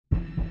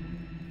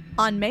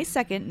On May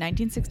 2nd,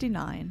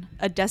 1969,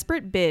 a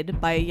desperate bid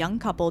by a young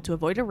couple to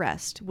avoid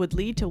arrest would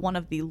lead to one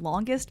of the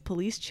longest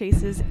police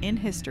chases in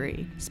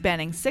history,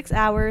 spanning 6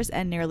 hours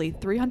and nearly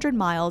 300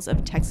 miles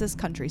of Texas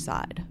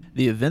countryside.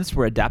 The events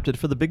were adapted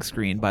for the big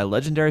screen by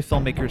legendary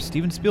filmmaker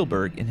Steven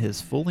Spielberg in his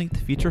full-length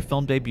feature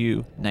film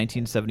debut,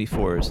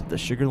 1974's The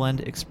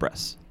Sugarland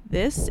Express.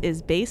 This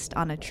is based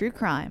on a true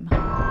crime.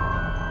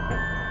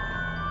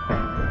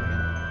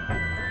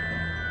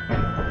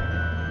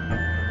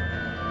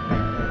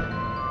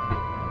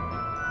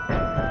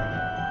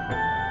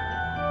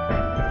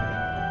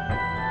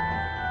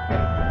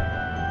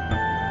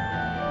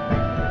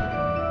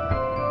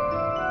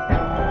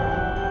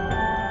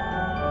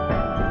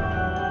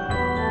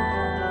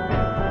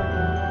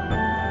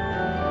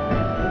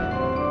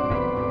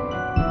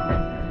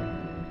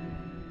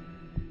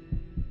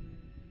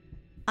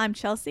 I'm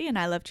Chelsea, and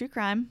I love true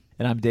crime.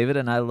 And I'm David,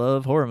 and I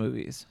love horror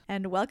movies.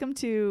 And welcome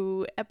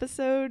to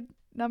episode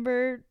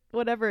number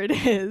whatever it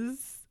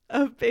is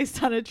of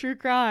Based on a True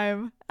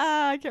Crime.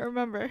 I can't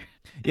remember.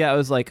 Yeah, I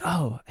was like,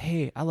 oh,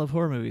 hey, I love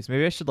horror movies.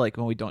 Maybe I should,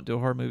 when we don't do a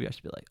horror movie, I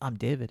should be like, I'm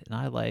David, and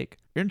I like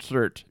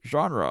insert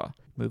genre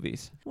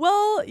movies.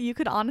 Well, you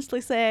could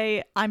honestly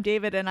say I'm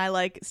David and I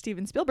like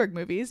Steven Spielberg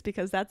movies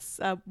because that's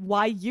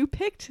why you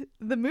picked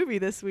the movie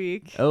this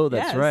week. Oh,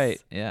 that's Yes.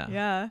 right. Yeah.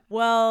 Yeah.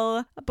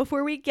 Well,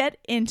 before we get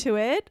into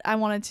it, I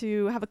wanted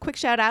to have a quick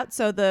shout out.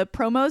 So the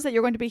promos that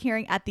you're going to be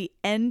hearing at the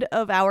end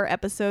of our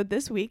episode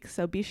this week.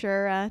 So be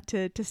sure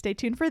to stay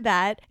tuned for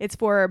that. It's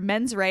for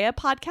Mens Rea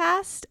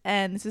podcast.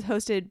 And this is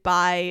hosted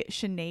by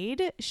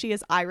Sinead. She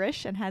is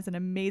Irish and has an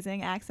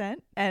amazing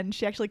accent. And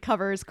she actually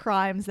covers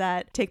crimes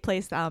that take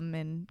place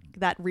in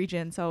that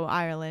region, so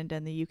Ireland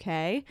and the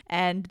UK.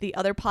 And the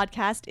other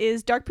podcast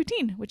is Dark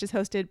Poutine, which is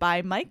hosted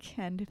by Mike.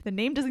 And if the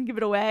name doesn't give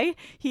it away,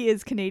 he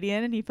is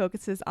Canadian and he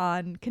focuses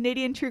on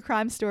Canadian true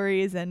crime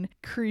stories and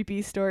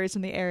creepy stories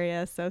from the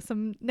area. So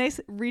some nice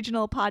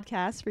regional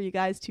podcasts for you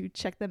guys to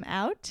check them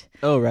out.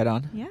 Oh, right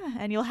on. Yeah,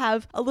 and you'll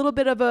have a little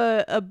bit of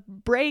a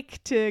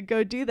break to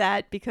go do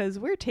that because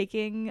we're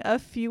taking a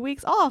few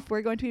weeks off.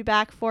 We're going to be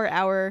back for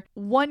our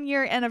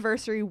 1-year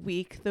anniversary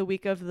week, the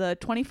week of the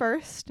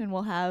 21st, and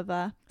we'll have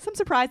some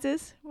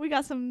surprises. We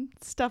got some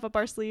stuff up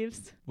our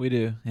sleeves. We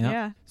do.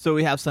 Yeah. So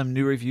we have some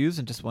new reviews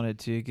and just wanted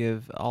to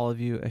give all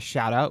of you a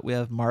shout out. We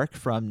have Mark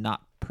from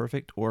Not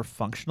Perfect or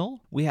Functional.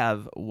 We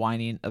have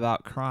Whining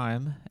About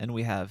Crime, and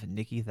we have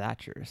Nikki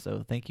Thatcher.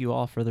 So thank you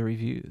all for the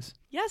reviews.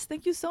 Yes,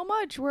 thank you so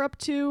much. We're up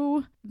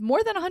to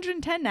more than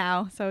 110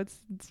 now, so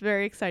it's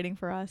very exciting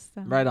for us.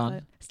 Right on.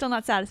 But still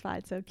not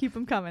satisfied, so keep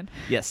them coming.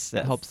 Yes,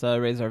 that helps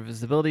raise our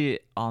visibility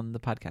on the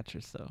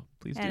podcatchers, so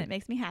please do. And it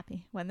makes me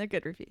happy when they're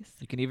good reviews.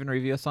 You can even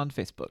review us on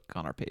Facebook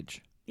on our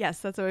page. Yes,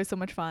 that's always so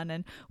much fun.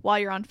 And while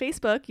you're on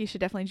Facebook, you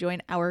should definitely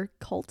join our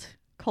cult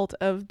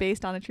of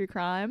Based on a True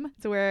Crime.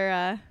 So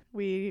where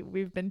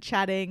we've been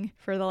chatting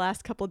for the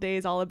last couple of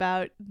days all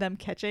about them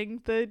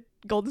catching the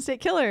Golden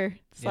State Killer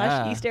 /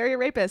 East Area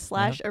Rapist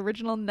 /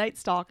 original Night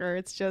Stalker.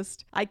 It's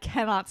just, I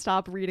cannot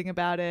stop reading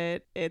about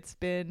it. It's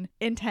been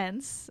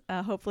intense.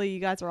 Hopefully you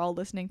guys are all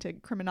listening to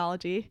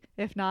Criminology.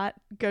 If not,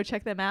 go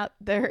check them out.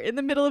 They're in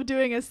the middle of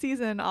doing a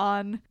season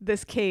on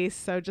this case.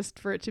 So just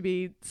for it to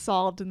be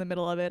solved in the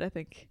middle of it, I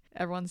think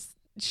everyone's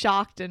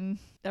shocked and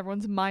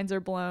everyone's minds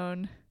are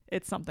blown.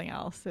 It's something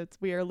else.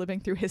 We are living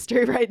through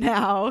history right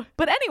now.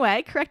 But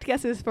anyway, correct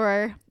guesses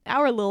for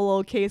our little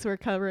old case we're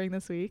covering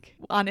this week.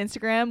 On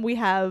Instagram, we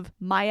have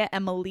Maya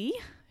Emily,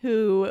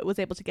 who was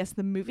able to guess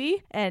the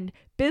movie, and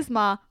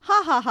Bisma,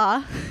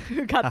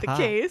 who got the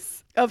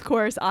case. Of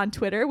course, on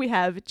Twitter, we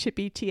have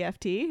Chippy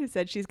TFT, who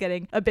said she's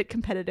getting a bit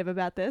competitive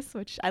about this,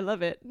 which I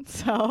love it.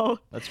 So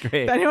that's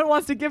great. If anyone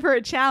wants to give her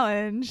a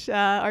challenge,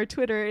 our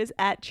Twitter is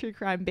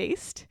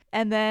 @TrueCrimeBased.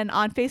 And then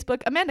on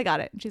Facebook, Amanda got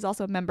it. She's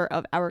also a member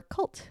of our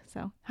cult.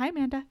 So hi,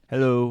 Amanda.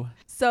 Hello.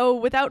 So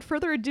without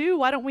further ado,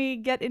 why don't we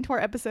get into our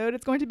episode?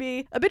 It's going to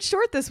be a bit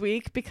short this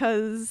week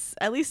because,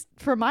 at least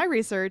for my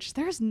research,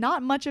 there's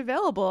not much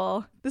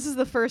available. This is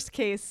the first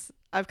case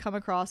I've come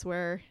across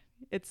where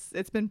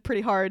it's been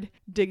pretty hard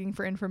digging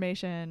for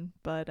information,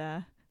 but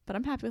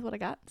I'm happy with what I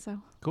got.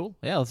 So cool.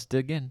 Yeah, let's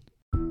dig in.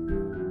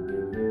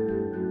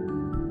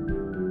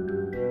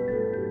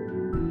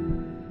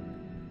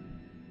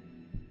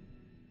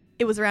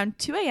 It was around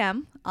 2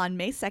 a.m. on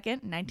May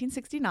 2nd,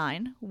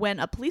 1969,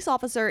 when a police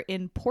officer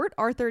in Port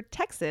Arthur,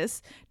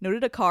 Texas,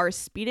 noted a car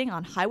speeding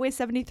on Highway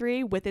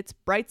 73 with its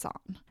brights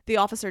on. The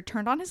officer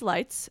turned on his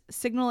lights,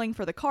 signaling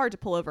for the car to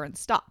pull over and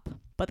stop.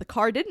 But the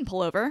car didn't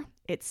pull over.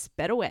 It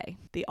sped away.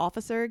 The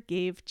officer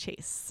gave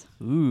chase.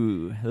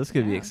 Ooh, this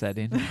could be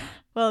exciting.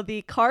 Well,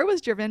 the car was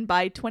driven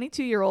by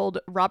 22-year-old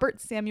Robert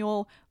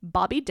Samuel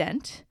Bobby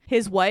Dent.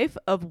 His wife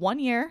of 1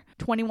 year,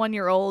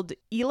 21-year-old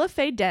Ela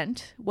Faye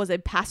Dent, was a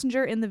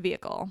passenger in the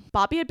vehicle.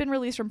 Bobby had been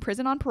released from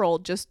prison on parole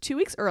just 2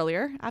 weeks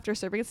earlier after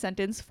serving a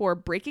sentence for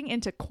breaking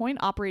into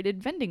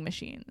coin-operated vending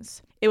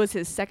machines. It was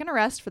his second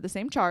arrest for the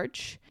same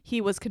charge. He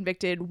was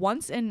convicted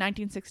once in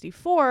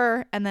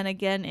 1964 and then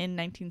again in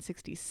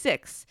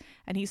 1966,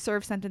 and he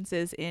served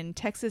sentences in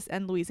Texas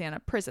and Louisiana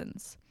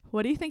prisons.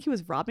 What do you think he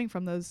was robbing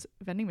from those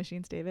vending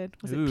machines, David?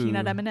 Was Ooh. it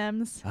peanut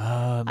M&Ms?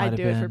 Oh, I'd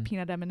do it for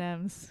peanut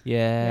M&Ms.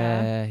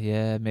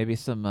 Yeah. Maybe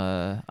some,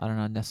 I don't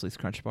know, Nestle's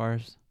Crunch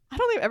Bars. I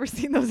don't think I've ever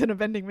seen those in a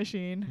vending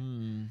machine.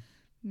 Hmm.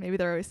 Maybe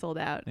they're always sold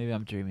out. Maybe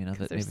I'm dreaming of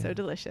it. They're Maybe so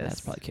delicious.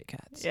 That's probably Kit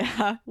Kats.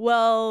 Yeah.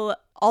 Well,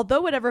 although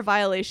whatever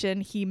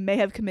violation he may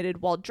have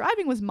committed while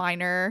driving was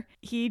minor,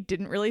 he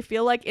didn't really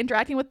feel like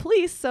interacting with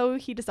police, so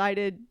he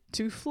decided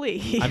to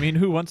flee. I mean,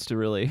 who wants to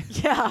really?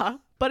 Yeah.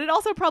 But it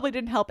also probably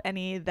didn't help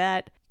any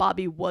that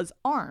Bobby was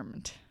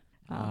armed.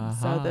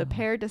 So the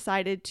pair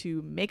decided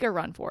to make a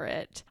run for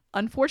it.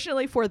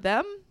 Unfortunately for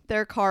them,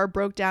 their car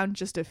broke down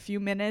just a few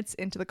minutes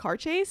into the car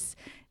chase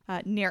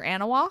near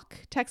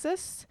Anahuac,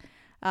 Texas,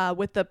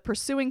 with the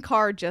pursuing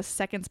car just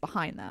seconds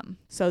behind them.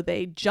 So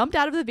they jumped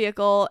out of the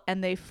vehicle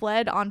and they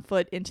fled on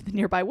foot into the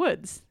nearby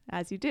woods,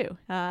 as you do.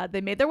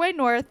 They made their way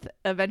north,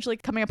 eventually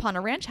coming upon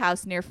a ranch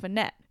house near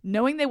Fournette.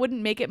 Knowing they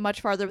wouldn't make it much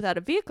farther without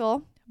a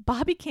vehicle,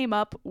 Bobby came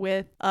up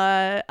with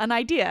an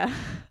idea.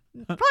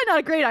 Probably not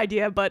a great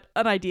idea, but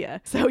an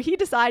idea. So he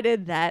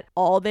decided that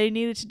all they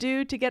needed to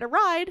do to get a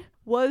ride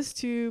was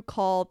to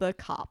call the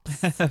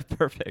cops.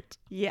 Perfect.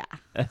 Yeah.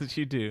 As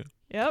you do.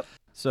 Yep.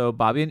 So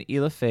Bobby and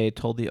Ela Faye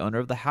told the owner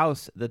of the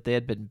house that they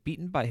had been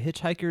beaten by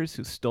hitchhikers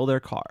who stole their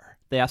car.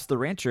 They asked the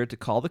rancher to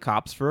call the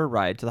cops for a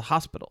ride to the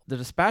hospital. The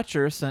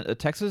dispatcher sent a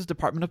Texas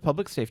Department of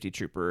Public Safety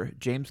trooper,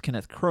 James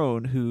Kenneth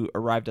Crone, who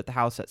arrived at the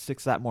house at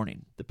 6 that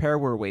morning. The pair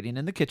were waiting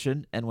in the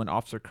kitchen, and when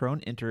Officer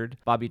Crone entered,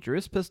 Bobby drew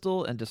his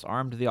pistol and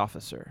disarmed the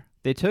officer.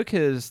 They took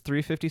his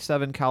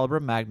 .357 caliber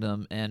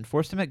Magnum and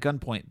forced him at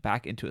gunpoint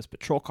back into his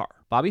patrol car.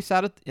 Bobby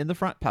sat in the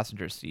front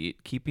passenger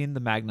seat, keeping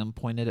the Magnum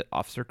pointed at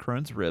Officer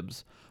Crone's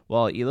ribs,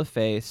 while Ela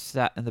Faye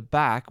sat in the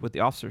back with the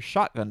officer's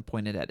shotgun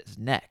pointed at his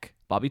neck.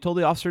 Bobby told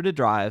the officer to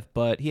drive,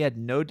 but he had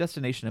no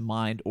destination in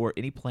mind or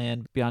any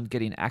plan beyond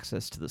getting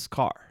access to this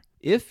car.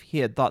 If he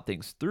had thought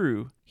things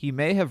through, he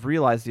may have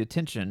realized the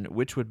attention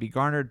which would be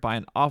garnered by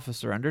an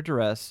officer under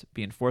duress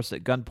being forced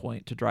at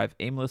gunpoint to drive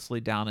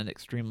aimlessly down an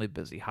extremely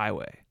busy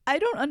highway. I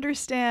don't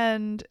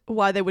understand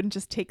why they wouldn't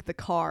just take the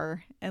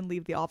car and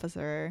leave the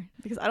officer,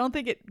 because I don't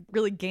think it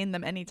really gained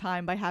them any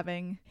time by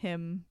having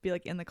him be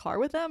like in the car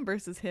with them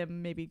versus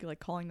him maybe like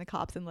calling the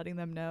cops and letting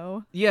them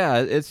know. Yeah,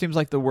 it seems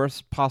like the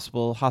worst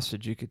possible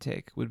hostage you could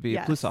take would be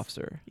a police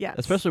officer. Yes.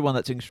 Especially one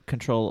that's in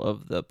control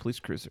of the police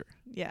cruiser.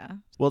 Yeah.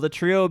 Well, the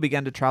trio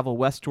began to travel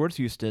west towards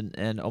Houston,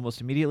 and almost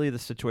immediately the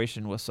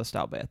situation was sussed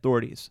out by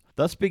authorities.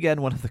 Thus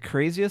began one of the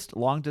craziest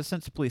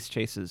long-distance police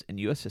chases in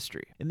U.S.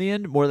 history. In the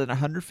end, more than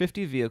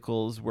 150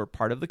 vehicles were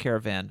part of the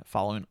caravan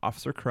following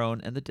Officer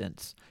Crone and the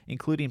Dents,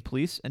 including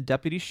police and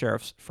deputy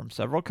sheriffs from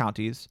several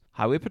counties,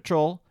 highway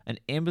patrol, an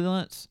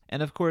ambulance,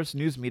 and of course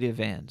news media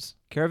vans.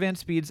 Caravan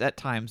speeds at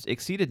times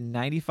exceeded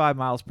 95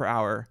 miles per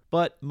hour,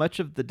 but much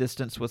of the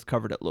distance was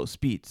covered at low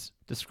speeds.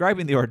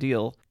 Describing the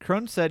ordeal,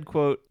 Crone said,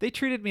 quote, "They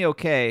treated me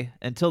okay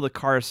until the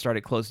cars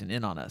started closing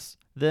in on us.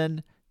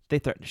 Then they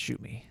threatened to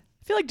shoot me."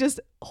 I feel like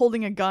just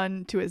holding a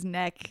gun to his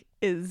neck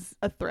is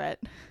a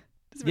threat.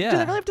 Do they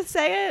really have to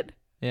say it?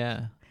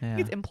 Yeah.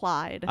 It's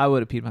implied. I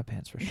would have peed my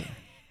pants for sure.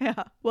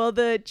 Yeah. Well,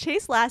 the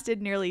chase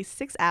lasted nearly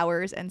 6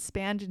 hours and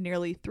spanned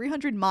nearly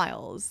 300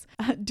 miles.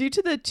 Due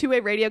to the two-way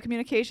radio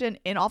communication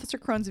in Officer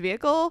Crone's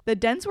vehicle, the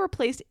Dents were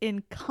placed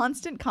in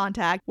constant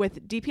contact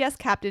with DPS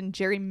Captain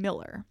Jerry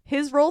Miller.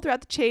 His role throughout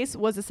the chase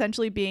was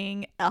essentially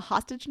being a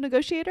hostage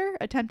negotiator,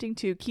 attempting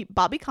to keep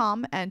Bobby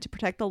calm and to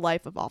protect the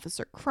life of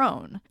Officer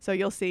Crone. So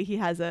you'll see he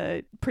has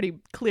a pretty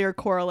clear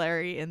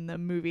corollary in the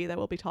movie that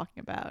we'll be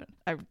talking about.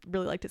 I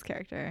really liked his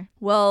character.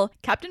 Well,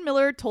 Captain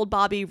Miller told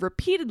Bobby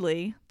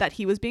repeatedly that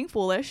he was being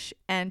foolish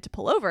and to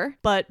pull over,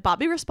 but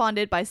Bobby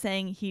responded by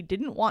saying he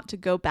didn't want to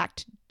go back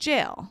to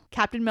jail.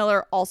 Captain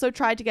Miller also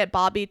tried to get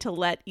Bobby to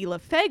let Ela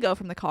Faye go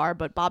from the car,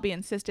 but Bobby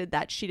insisted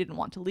that she didn't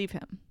want to leave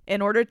him.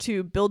 In order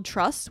to build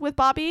trust with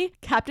Bobby,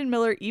 Captain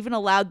Miller even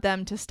allowed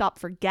them to stop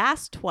for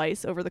gas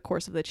twice over the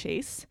course of the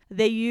chase.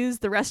 They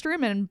used the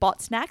restroom and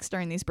bought snacks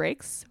during these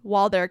breaks,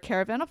 while their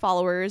caravan of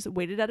followers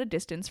waited at a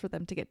distance for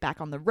them to get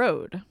back on the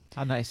road.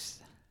 How nice.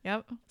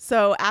 Yep.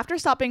 So after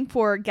stopping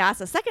for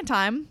gas a second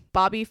time,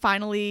 Bobby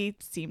finally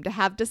seemed to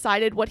have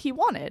decided what he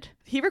wanted.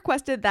 He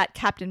requested that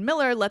Captain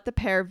Miller let the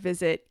pair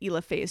visit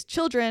Ela Faye's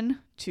children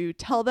to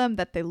tell them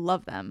that they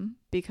love them,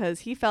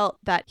 because he felt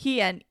that he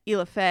and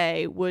Ela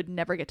Faye would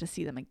never get to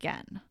see them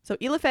again. So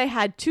Ela Faye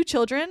had 2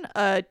 children,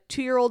 a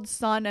 2-year-old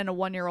son and a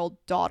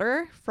 1-year-old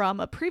daughter from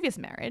a previous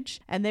marriage,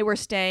 and they were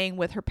staying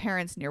with her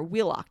parents near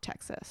Wheelock,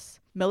 Texas.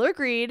 Miller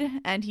agreed,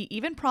 and he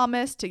even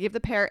promised to give the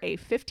pair a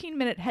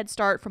 15-minute head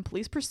start from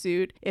police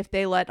pursuit if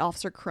they let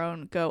Officer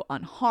Crone go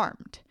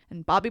unharmed.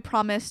 And Bobby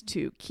promised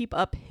to keep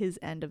up his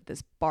end of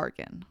this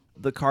bargain.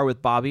 The car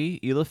with Bobby,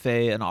 Ela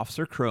Faye, and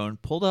Officer Crone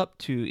pulled up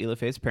to Ela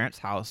Faye's parents'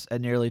 house at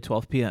nearly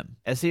 12 p.m.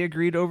 As they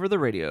agreed over the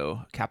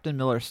radio, Captain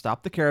Miller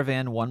stopped the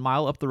caravan 1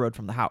 mile up the road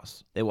from the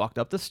house. They walked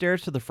up the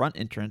stairs to the front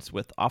entrance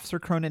with Officer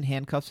Crone in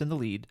handcuffs in the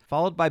lead,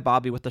 followed by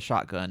Bobby with the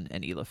shotgun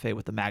and Ela Faye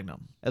with the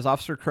Magnum. As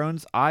Officer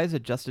Crone's eyes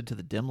adjusted to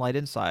the dim light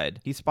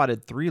inside, he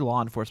spotted 3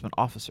 law enforcement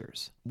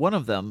officers. One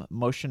of them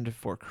motioned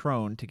for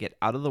Crone to get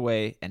out of the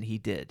way, and he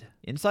did.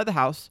 Inside the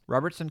house,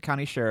 Robertson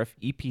County Sheriff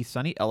E.P.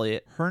 Sonny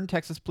Elliott, Hearn,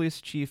 Texas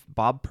Police Chief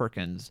Bob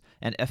Perkins,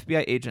 and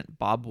FBI agent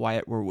Bob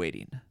Wyatt were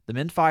waiting. The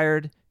men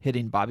fired,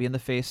 hitting Bobby in the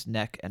face,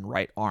 neck, and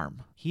right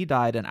arm. He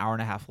died an hour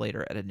and a half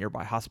later at a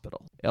nearby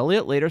hospital.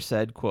 Elliott later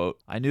said, quote,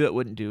 "I knew it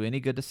wouldn't do any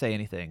good to say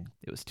anything.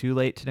 It was too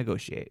late to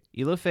negotiate."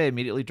 Ela Faye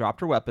immediately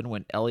dropped her weapon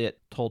when Elliott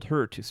told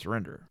her to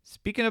surrender.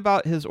 Speaking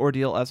about his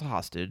ordeal as a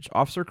hostage,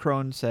 Officer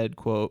Crone said,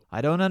 quote,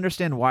 "I don't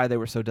understand why they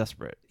were so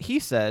desperate." He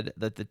said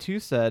that the two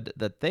said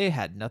that they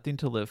had nothing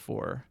to live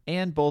for,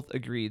 and both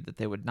agreed that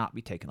they would not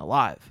be taken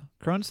alive.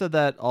 Crone said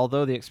that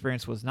although the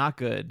experience was not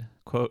good,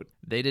 quote,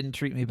 "They didn't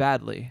treat me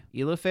badly."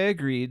 Ela Faye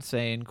agreed,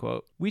 saying,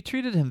 quote, "We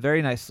treated him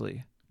very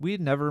nicely. We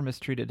never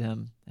mistreated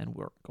him, and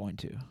we're going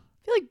to."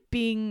 I feel like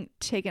being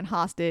taken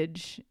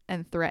hostage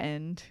and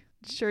threatened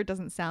sure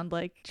doesn't sound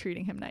like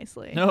treating him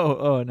nicely. No,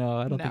 oh no,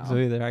 I don't think No. so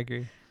either. I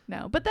agree.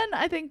 No, but then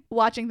I think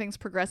watching things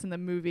progress in the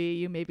movie,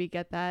 you maybe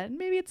get that. And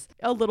maybe it's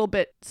a little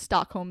bit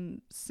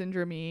Stockholm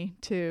syndrome-y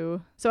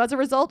too. So as a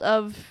result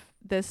of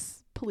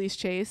this police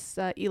chase,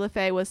 Ela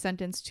Faye was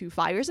sentenced to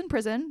 5 years in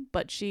prison,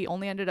 but she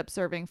only ended up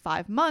serving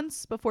 5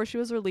 months before she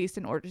was released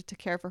in order to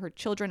care for her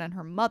children and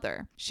her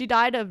mother. She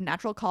died of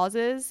natural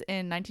causes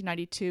in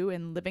 1992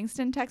 in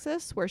Livingston,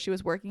 Texas, where she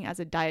was working as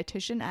a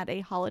dietitian at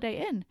a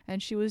Holiday Inn,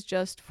 and she was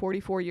just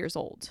 44 years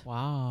old.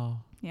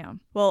 Wow. Yeah.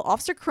 Well,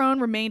 Officer Crone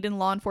remained in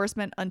law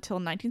enforcement until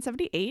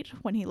 1978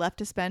 when he left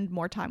to spend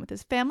more time with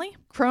his family.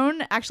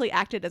 Crone actually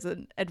acted as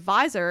an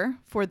advisor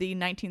for the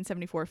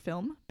 1974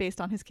 film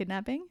based on his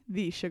kidnapping,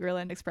 The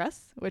Sugarland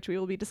Express, which we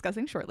will be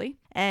discussing shortly.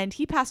 And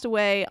he passed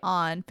away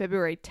on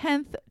February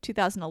 10th,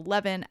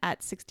 2011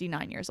 at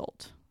 69 years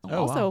old.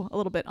 Oh, Also wow. a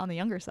little bit on the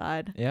younger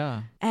side.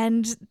 Yeah.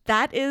 And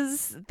that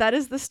is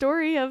the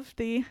story of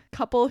the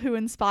couple who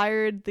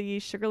inspired the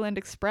Sugarland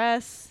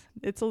Express.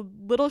 It's a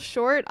little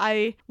short.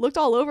 I looked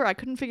all over. I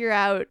couldn't figure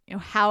out,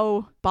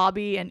 how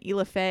Bobby and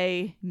Ela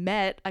Faye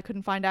met. I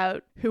couldn't find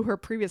out who her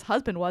previous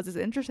husband was. It's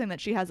interesting that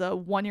she has a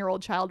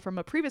 1-year-old child from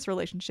a previous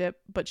relationship,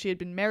 but she had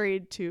been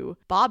married to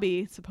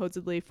Bobby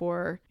supposedly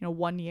for,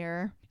 1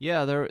 year.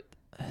 Yeah, there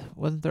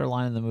wasn't there a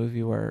line in the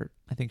movie where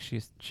I think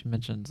she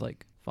mentions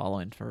like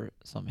following for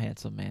some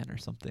handsome man or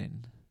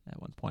something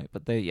at one point,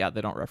 but they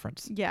don't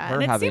reference. Yeah,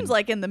 her and it seems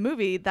like in the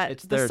movie that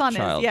it's the their son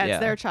child, is, yeah. it's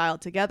their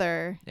child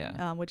together,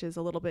 Yeah. which is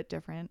a little bit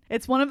different.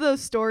 It's one of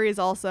those stories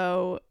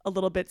also a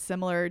little bit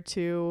similar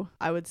to,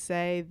 I would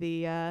say,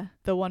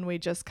 the one we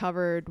just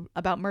covered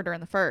about Murder in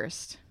the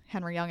First,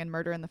 Henry Young and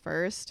Murder in the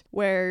First,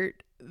 where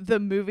the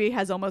movie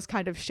has almost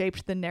kind of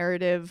shaped the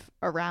narrative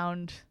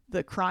around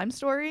the crime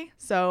story.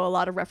 So a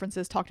lot of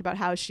references talked about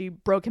how she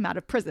broke him out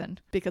of prison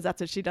because that's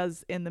what she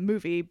does in the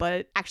movie,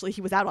 but actually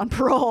he was out on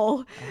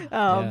parole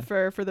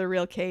for the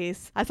real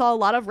case. I saw a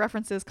lot of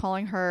references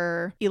calling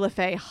her Ela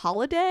Faye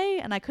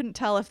Holiday, and I couldn't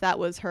tell if that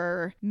was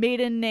her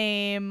maiden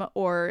name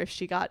or if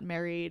she got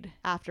married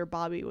after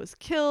Bobby was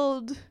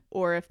killed,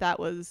 or if that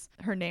was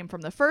her name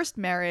from the first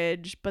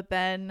marriage. But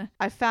then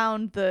I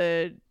found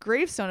the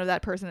gravestone of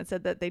that person. It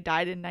said that they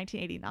died in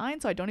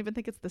 1989, so I don't even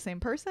think it's the same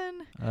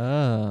person.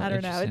 Oh, I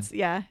don't know.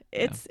 interesting.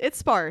 It's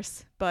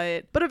sparse,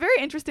 but a very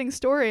interesting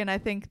story, and I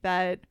think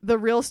that the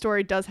real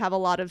story does have a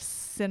lot of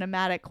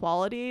cinematic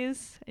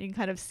qualities. You can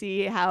kind of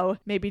see how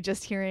maybe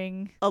just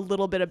hearing a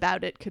little bit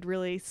about it could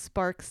really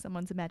spark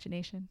someone's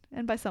imagination,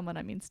 and by someone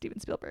I mean Steven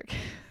Spielberg.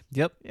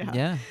 Yep.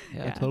 Yeah.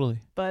 Yeah, totally.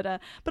 But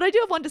I do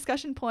have one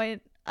discussion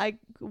point I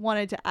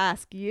wanted to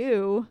ask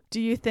you.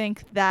 Do you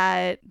think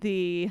that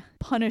the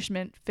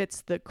punishment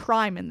fits the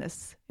crime in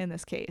this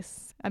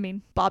case? I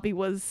mean, Bobby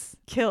was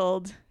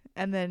killed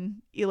and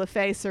then Ela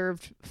Faye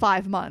served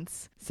 5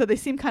 months. So they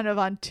seem kind of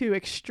on two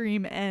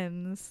extreme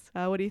ends.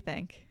 What do you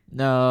think?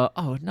 No.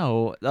 Oh,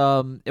 no.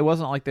 It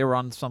wasn't like they were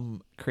on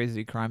some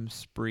crazy crime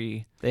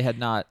spree. They had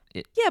not.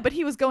 Yeah, but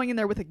he was going in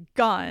there with a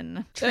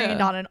gun, trained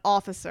on an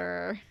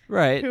officer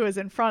Right. who was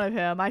in front of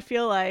him. I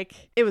feel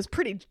like it was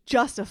pretty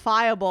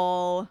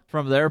justifiable.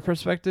 From their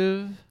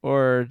perspective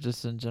or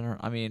just in general?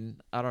 I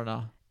mean, I don't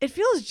know. It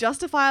feels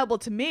justifiable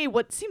to me.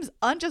 What seems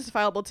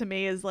unjustifiable to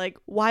me is like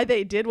why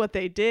they did what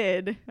they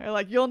did. They're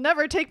like, "You'll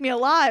never take me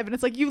alive." And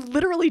it's like, you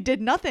literally did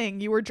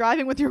nothing. You were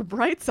driving with your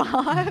brights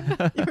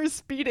on. You were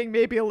speeding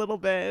maybe a little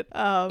bit.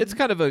 It's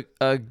kind of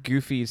a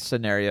goofy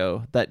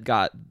scenario that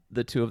got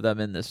the two of them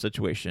in this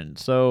situation.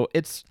 So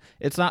it's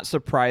not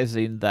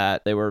surprising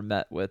that they were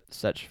met with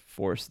such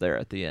force there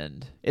at the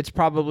end. It's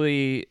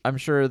probably, I'm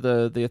sure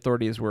the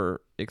authorities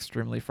were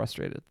extremely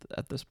frustrated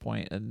at this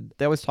point, and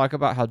they always talk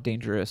about how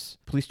dangerous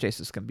police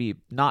chases can be,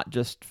 not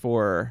just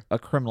for a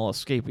criminal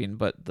escaping,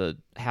 but the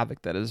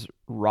havoc that is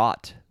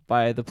wrought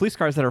by the police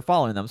cars that are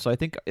following them. So I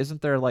think,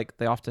 isn't there like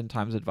they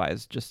oftentimes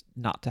advise just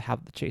not to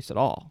have the chase at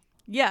all?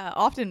 Yeah,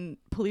 often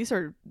police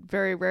are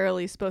very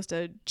rarely supposed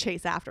to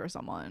chase after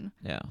someone.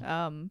 Yeah.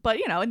 But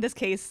in this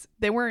case,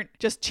 they weren't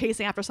just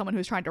chasing after someone who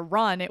was trying to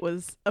run. It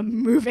was a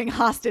moving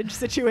hostage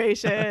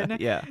situation.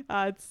 Yeah.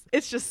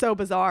 It's just so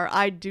bizarre.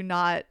 I do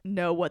not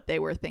know what they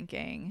were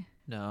thinking.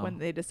 No. When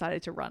they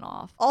decided to run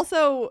off.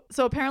 Also,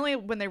 so apparently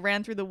when they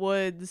ran through the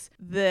woods,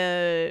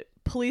 the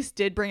police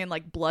did bring in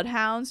like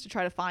bloodhounds to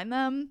try to find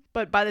them.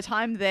 But by the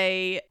time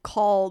they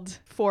called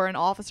for an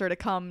officer to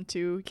come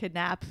to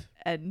kidnap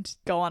and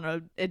go on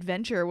an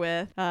adventure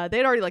with,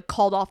 they'd already like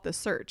called off the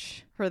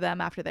search for them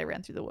after they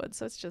ran through the woods.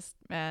 So it's just,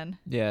 man.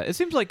 Yeah, it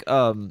seems like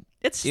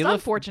it's just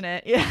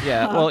unfortunate. Yeah.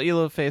 Yeah. Well,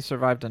 Ela Faye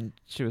survived and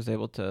she was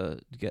able to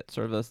get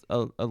sort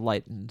of a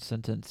lightened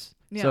sentence.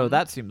 Yeah. So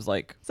that seems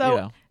like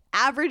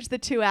average the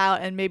 2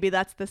 out, and maybe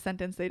that's the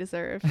sentence they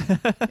deserve.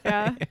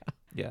 Yeah.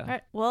 Yeah. All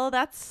right. Well,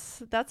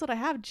 that's what I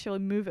have. Shall we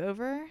move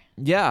over?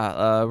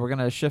 Yeah. We're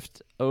gonna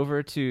shift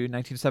over to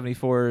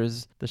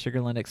 1974's The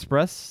Sugarland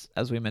Express,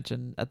 as we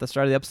mentioned at the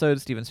start of the episode,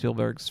 Steven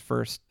Spielberg's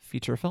first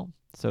feature film.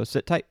 So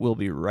sit tight. We'll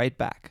be right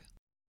back.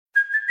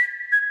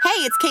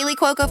 Hey, it's Kaylee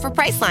Cuoco for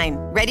Priceline.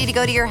 Ready to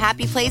go to your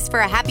happy place for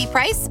a happy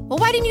price? Well,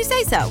 why didn't you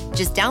say so?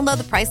 Just download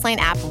the Priceline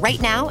app right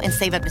now and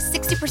save up to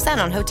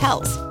 60% on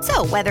hotels.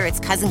 So whether it's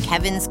Cousin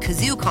Kevin's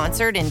Kazoo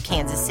Concert in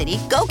Kansas City,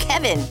 go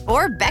Kevin,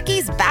 or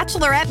Becky's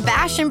Bachelorette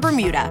Bash in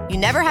Bermuda, you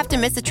never have to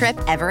miss a trip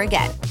ever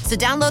again. So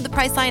download the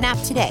Priceline app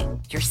today.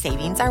 Your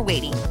savings are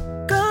waiting.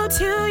 Go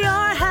to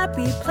your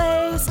happy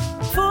place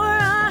for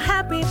a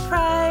happy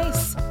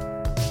price.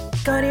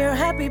 Go to your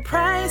happy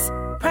price,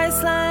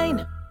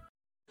 Priceline.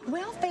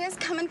 Welfare's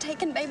come and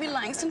taken baby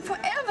Langston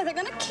forever. They're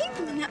gonna keep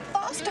him in that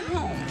foster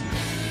home.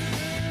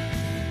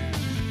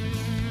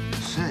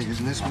 Say,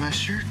 isn't this my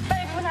shirt?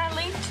 Baby, when I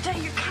leave today,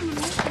 you're coming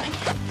with me.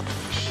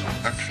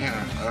 I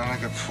can't. I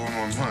only got 4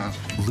 more months.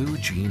 Lou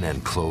Jean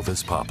and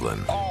Clovis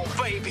Poplin. Oh,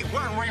 baby,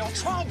 we're in real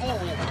trouble.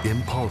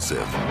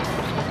 Impulsive.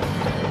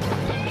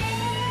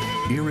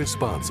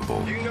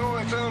 Irresponsible. You know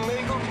it's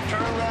illegal to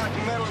turn right in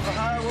the middle of the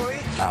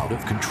highway? Out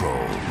of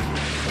control.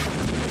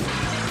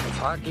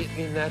 If I get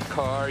in that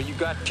car, you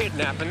got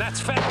kidnapped, and that's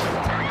federal.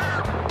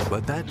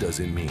 But that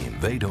doesn't mean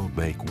they don't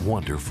make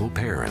wonderful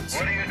parents.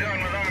 What are you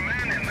doing with our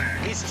man in there?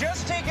 He's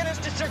just taking us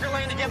to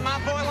Sugarland to get my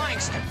boy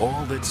Langston.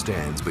 All that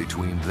stands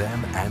between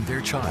them and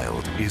their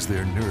child is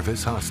their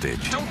nervous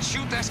hostage, Don't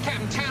shoot, that's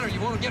Captain Tanner. You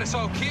want to get us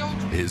all killed?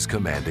 his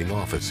commanding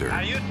officer.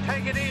 Now you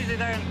take it easy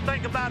there and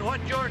think about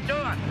what you're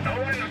doing.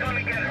 No one's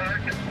gonna get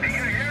hurt. Do you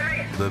hear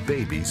me? The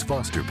baby's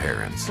foster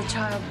parents. The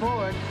child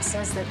board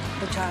says that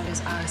the child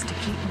is ours to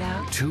keep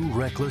now. 2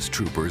 reckless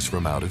troopers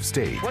from out of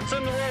state. What's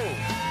in the road?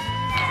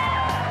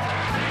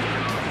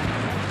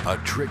 A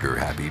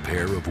trigger-happy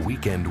pair of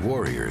weekend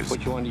warriors.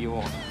 Which one do you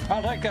want?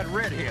 I'll take that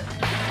red here.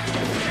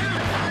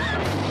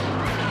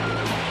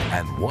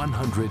 And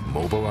 100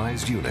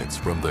 mobilized units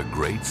from the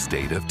great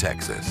state of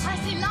Texas. I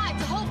see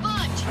lights, a whole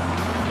bunch.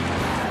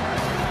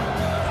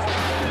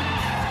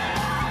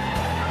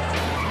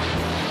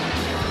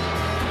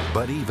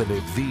 But even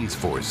if these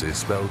forces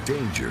spell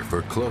danger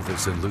for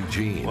Clovis and Lou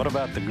Jean, What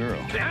about the girl?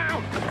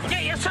 Down!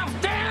 Get yourself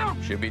down!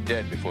 She'll be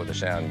dead before the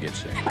sound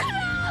gets there.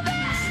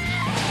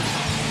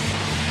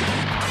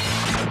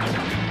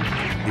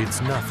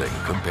 it's nothing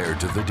compared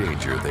to the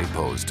danger they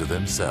pose to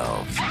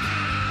themselves.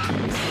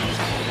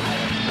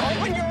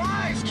 Open your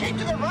eyes! Keep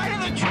to the right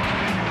of the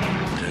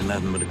truck! They're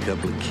nothing but a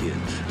couple of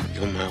kids.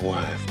 You're my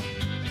wife,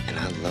 and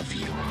I love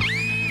you,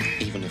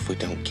 even if we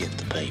don't get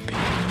the baby.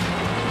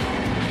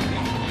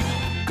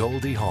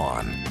 Goldie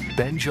Hawn,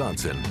 Ben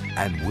Johnson,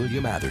 and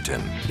William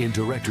Atherton in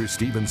director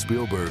Steven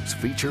Spielberg's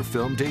feature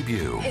film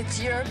debut,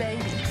 It's your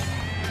baby.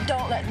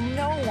 Don't let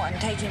no one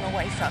take him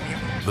away from you.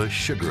 The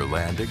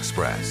Sugarland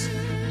Express.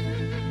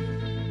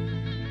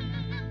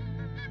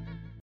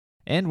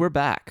 And we're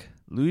back.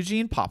 Lou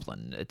Jean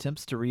Poplin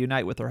attempts to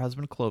reunite with her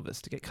husband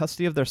Clovis to get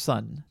custody of their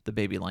son, the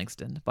baby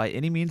Langston, by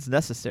any means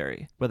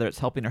necessary, whether it's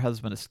helping her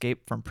husband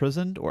escape from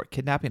prison or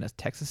kidnapping a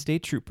Texas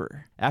state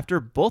trooper. After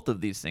both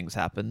of these things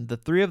happen, the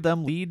 3 of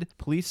them lead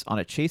police on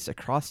a chase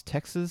across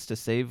Texas to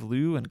save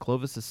Lou and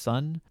Clovis's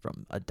son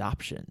from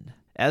adoption.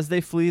 As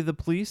they flee the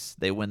police,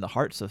 they win the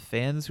hearts of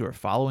fans who are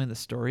following the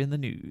story in the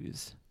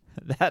news.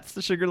 That's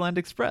the Sugarland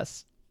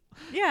Express.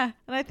 Yeah,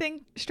 and I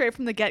think straight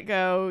from the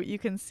get-go, you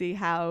can see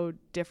how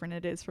different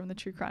it is from the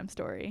true crime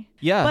story.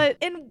 Yeah. But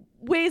in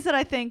ways that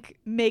I think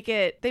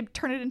they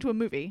turn it into a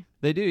movie.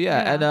 They do,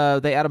 yeah. Yeah.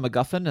 And they add a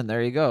MacGuffin, and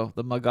there you go.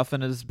 The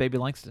MacGuffin is baby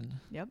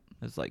Langston. Yep.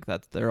 It's like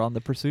they're on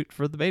the pursuit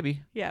for the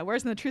baby. Yeah,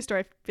 whereas in the true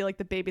story, I feel like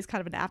the baby's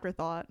kind of an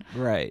afterthought.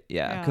 Right,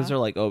 yeah. Because Yeah. they're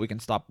like, oh, we can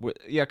stop.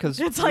 Yeah,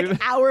 because It's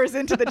like hours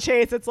into the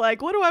chase. It's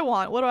like, what do I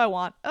want? What do I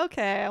want?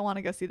 Okay, I want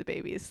to go see the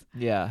babies.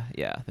 Yeah.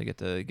 They get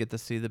to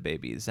see the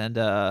babies. And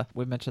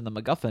we mentioned the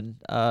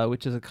MacGuffin,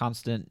 which is a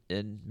constant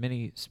in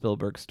many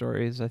Spielberg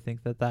stories. I think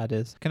that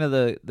is kind of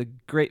the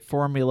great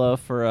formula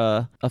for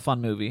a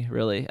fun movie,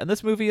 really. And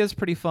this movie is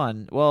pretty fun.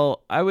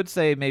 Well, I would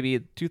say maybe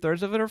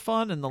 2/3 of it are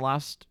fun, and the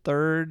last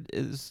third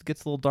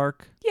gets a little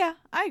dark. Yeah,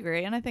 I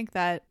agree. And I think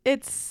that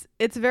it's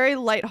very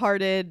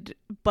lighthearted,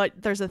 but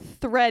there's a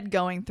thread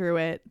going through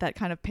it that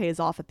kind of pays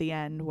off at the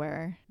end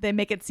where they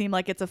make it seem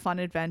like it's a fun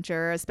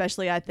adventure,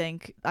 especially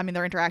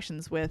their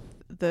interactions with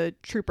the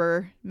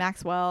trooper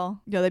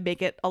Maxwell, they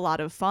make it a lot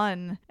of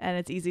fun, and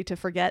it's easy to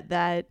forget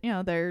that,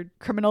 they're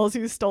criminals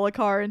who stole a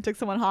car and took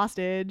someone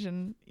hostage,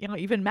 and,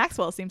 even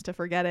Maxwell seems to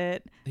forget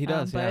it. He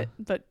does,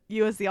 but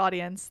you as the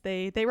audience,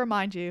 they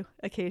remind you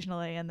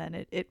occasionally, and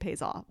then it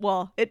pays off.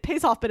 Well, it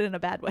pays off, but in a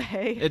bad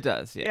way. It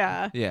does,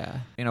 yeah. Yeah.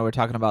 We're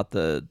talking about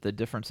the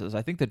differences.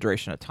 I think the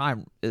duration of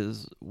time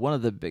is one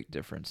of the big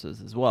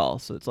differences as well.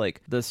 So it's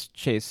like this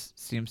chase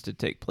seems to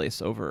take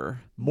place over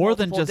more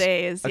than just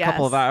days, a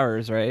couple of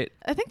hours, right?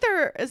 I think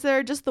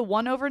there just the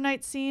one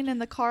overnight scene in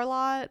the car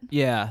lot.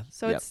 Yeah.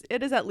 So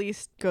it is at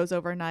least goes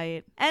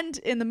overnight. And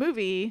in the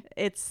movie,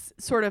 it's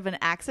sort of an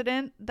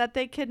accident that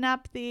they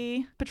kidnap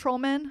the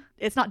patrolman.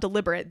 It's not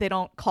deliberate. They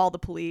don't call the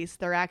police.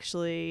 They're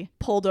actually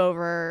pulled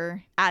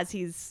over as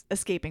he's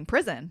escaping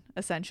prison,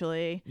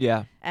 essentially.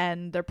 Yeah.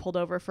 And they're pulled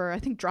over for, I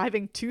think,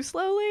 driving too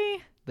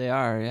slowly. They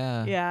are,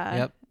 yeah. Yeah.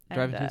 Yep.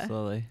 Driving too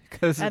slowly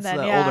because it's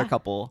the older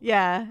couple.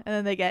 Yeah. And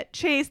then they get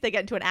chased. They get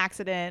into an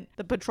accident.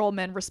 The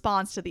patrolman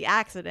responds to the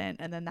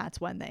accident. And then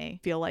that's when they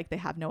feel like they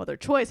have no other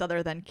choice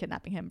other than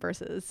kidnapping him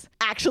versus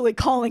actually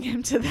calling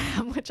him to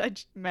them, which I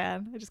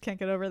just can't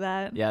get over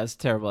that. Yeah, it's a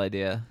terrible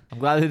idea. I'm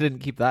glad they didn't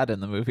keep that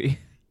in the movie.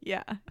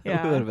 Yeah.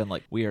 It would have been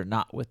like, we are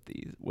not with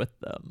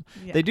them.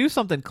 Yeah. They do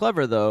something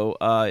clever though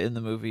in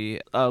the movie.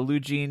 Lou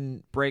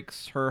Jean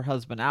breaks her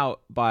husband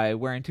out by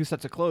wearing 2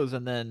 sets of clothes,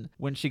 and then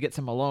when she gets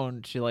him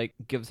alone, she like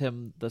gives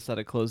him the set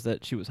of clothes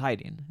that she was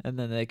hiding, and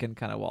then they can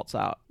kind of waltz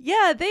out.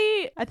 Yeah,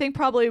 I think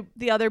probably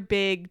the other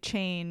big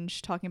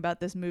change talking about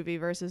this movie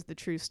versus the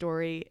true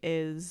story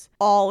is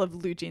all of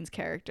Lou Jean's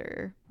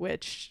character,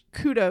 which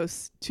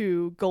kudos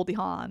to Goldie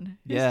Hawn.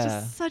 She's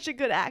just such a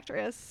good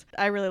actress.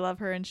 I really love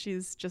her, and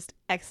she's just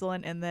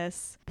excellent in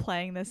this,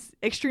 playing this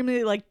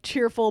extremely like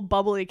cheerful,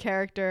 bubbly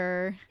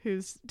character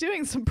who's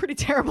doing some pretty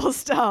terrible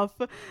stuff.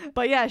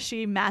 But yeah,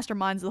 she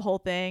masterminds the whole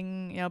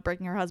thing,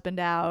 breaking her husband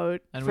out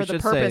and for the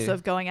purpose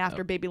of going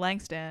after Baby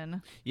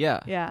Langston.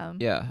 Yeah. Yeah.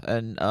 Yeah.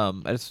 And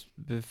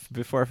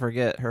before I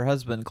forget, her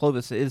husband,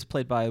 Clovis, is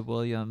played by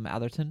William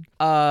Atherton.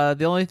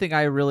 The only thing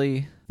I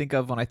really think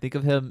of when I think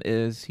of him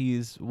is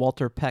he's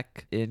Walter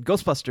Peck in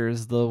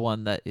Ghostbusters, the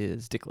one that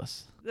is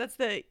Dickless. That's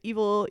the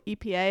evil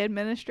EPA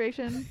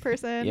administration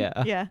person.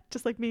 Yeah. Yeah,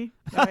 just like me.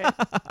 All right.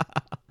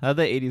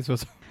 The 80s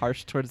was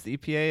harsh towards the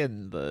EPA,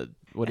 and the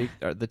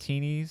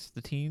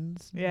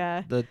teens.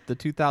 Yeah. The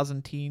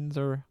 2000 teens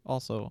are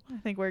also. I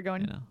think we're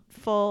going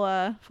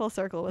full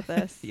circle with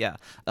this. Yeah.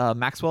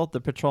 Maxwell, the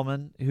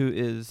patrolman who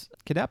is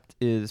kidnapped,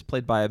 is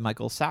played by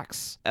Michael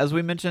Sachs. As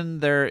we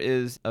mentioned, there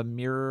is a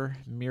mirror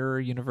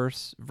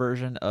universe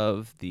version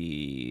of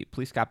the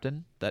police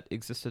captain that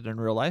existed in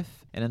real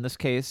life. And in this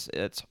case,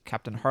 it's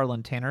Captain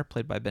Harlan Tanner,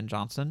 played by Ben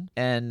Johnson,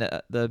 and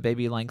the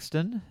Baby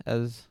Langston,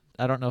 as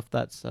I don't know if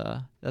that's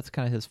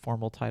kind of his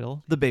formal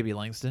title. The Baby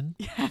Langston.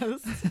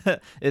 Yes.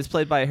 Is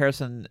played by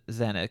Harrison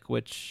Zanuck,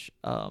 which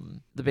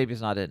the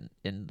baby's not in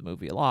the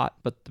movie a lot,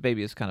 but the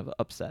baby is kind of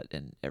upset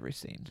in every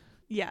scene.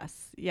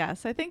 Yes.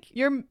 I think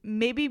you're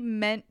maybe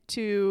meant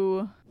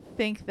to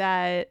think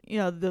that,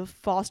 the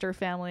Foster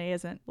family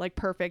isn't like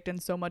perfect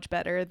and so much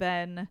better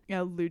than,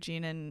 Lou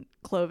Jean and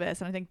Clovis.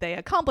 And I think they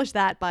accomplish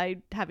that by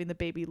having the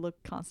baby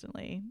look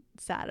constantly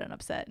sad and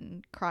upset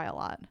and cry a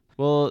lot.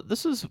 Well,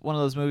 this is one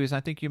of those movies,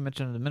 I think you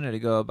mentioned a minute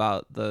ago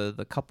about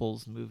the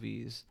couples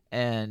movies.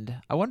 And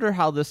I wonder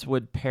how this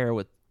would pair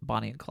with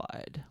Bonnie and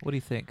Clyde. What do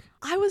you think?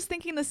 I was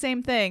thinking the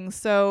same thing.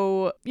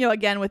 So,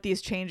 again, with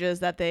these changes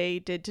that they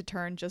did to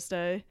turn just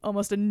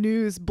almost a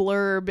news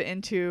blurb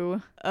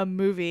into a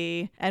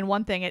movie. And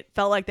one thing, it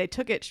felt like they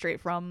took it straight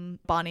from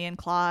Bonnie and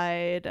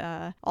Clyde.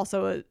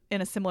 Also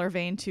in a similar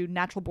vein to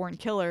Natural Born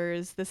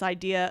Killers, this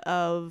idea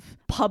of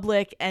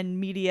public and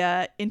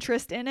media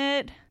interest in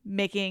it,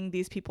 making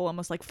these people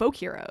almost like folk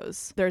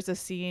heroes. There's a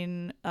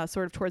scene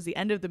sort of towards the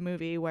end of the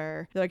movie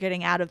where they're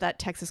getting out of that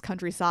Texas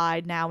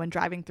countryside now and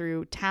driving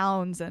through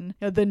towns, and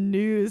the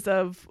news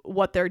of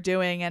what they're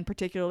doing, and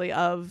particularly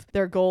of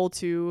their goal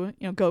to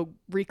go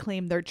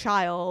reclaim their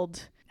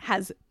child,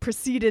 has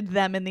preceded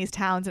them in these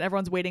towns, and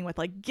everyone's waiting with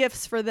like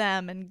gifts for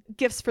them and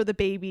gifts for the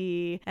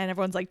baby, and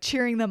everyone's like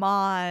cheering them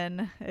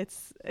on.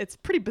 It's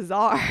pretty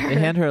bizarre. They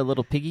hand her a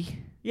little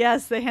piggy.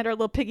 Yes, they hand her a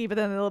little piggy, but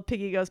then the little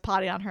piggy goes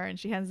potty on her and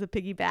she hands the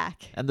piggy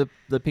back. And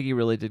the piggy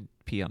really did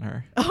pee on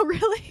her. Oh,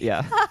 really?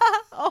 Yeah.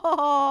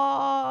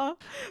 Oh,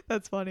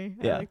 that's funny.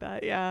 Yeah. I like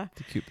that. Yeah.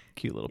 It's a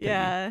cute little piggy.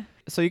 Yeah.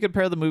 So you could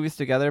pair the movies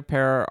together,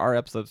 pair our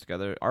episodes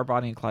together. Our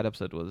Bonnie and Clyde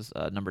episode was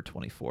number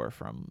 24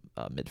 from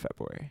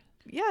mid-February.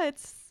 Yeah,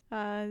 it's...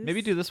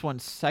 Maybe do this one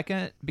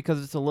second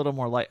because it's a little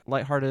more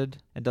lighthearted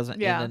and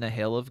doesn't end in a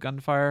hail of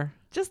gunfire.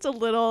 Just a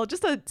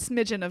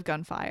smidgen of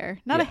gunfire.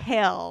 Not a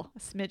hail, a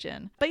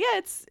smidgen. But yeah,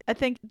 I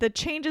think the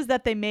changes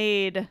that they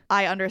made,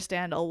 I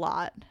understand a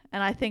lot.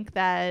 And I think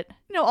that,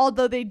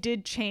 although they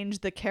did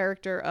change the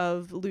character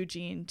of Lou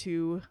Jean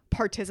to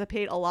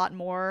participate a lot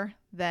more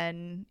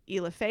than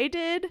Ela Faye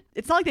did.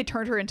 It's not like they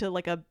turned her into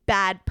like a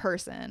bad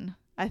person.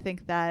 I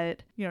think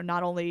that, you know,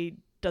 not only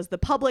does the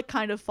public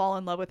kind of fall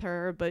in love with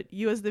her, but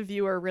you as the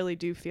viewer really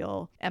do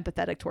feel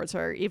empathetic towards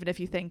her, even if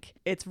you think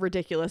it's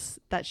ridiculous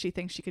that she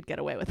thinks she could get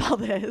away with all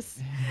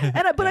this.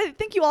 But I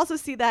think you also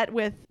see that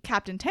with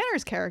Captain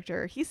Tanner's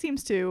character. He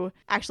seems to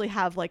actually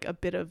have like a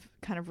bit of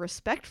kind of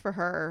respect for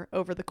her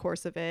over the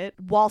course of it,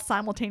 while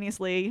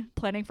simultaneously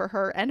planning for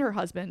her and her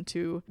husband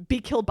to be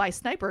killed by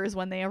snipers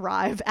when they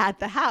arrive at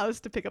the house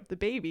to pick up the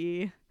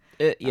baby.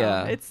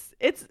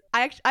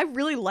 I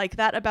really like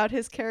that about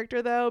his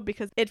character though,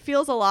 because it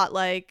feels a lot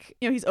like,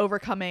 you know, he's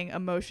overcoming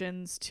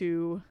emotions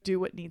to do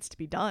what needs to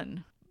be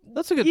done.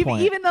 That's a good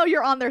point. Even though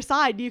you're on their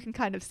side, you can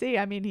kind of see,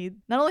 I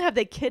mean, not only have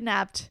they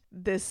kidnapped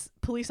this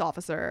police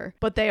officer,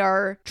 but they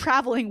are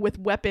traveling with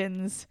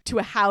weapons to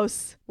a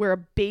house where a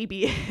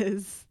baby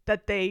is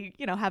that they,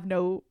 you know, have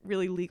no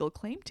really legal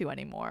claim to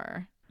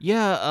anymore.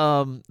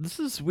 Yeah, this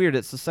is weird.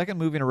 It's the second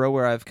movie in a row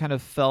where I've kind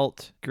of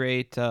felt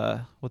great,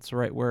 what's the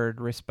right word,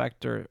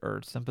 respect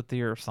or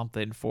sympathy or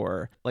something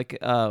for, like,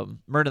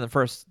 Murder in the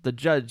First. The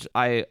judge,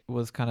 I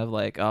was kind of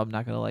like, oh, I'm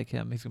not going to like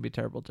him. He's going to be a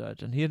terrible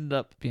judge. And he ended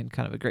up being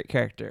kind of a great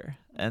character.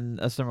 And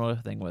a similar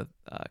thing with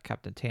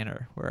Captain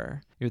Tanner,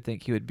 where you would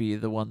think he would be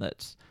the one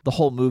that's the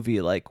whole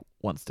movie, like,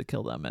 wants to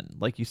kill them. And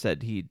like you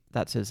said,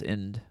 that's his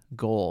end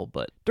goal.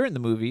 But during the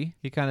movie,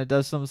 he kind of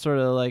does some sort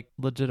of like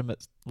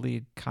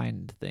legitimately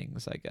kind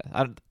things, I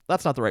guess.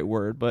 That's not the right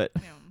word, but...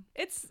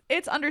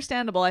 It's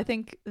understandable. I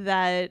think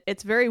that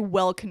it's very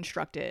well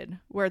constructed,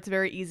 where it's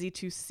very easy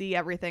to see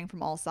everything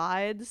from all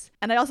sides.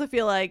 And I also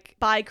feel like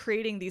by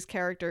creating these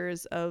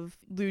characters of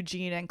Lou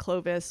Jean and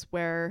Clovis,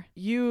 where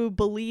you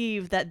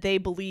believe that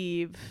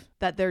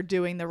they're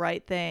doing the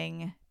right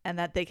thing and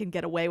that they can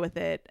get away with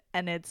it,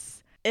 and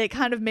it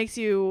kind of makes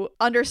you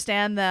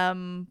understand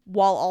them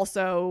while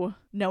also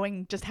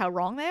knowing just how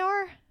wrong they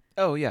are.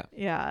 Oh yeah.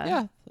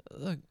 Yeah.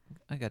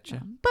 I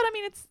gotcha. But I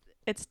mean, it's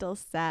still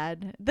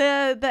sad.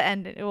 The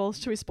end. Well,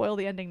 should we spoil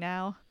the ending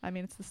now? I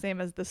mean, it's the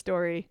same as the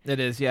story. It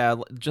is, yeah.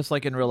 Just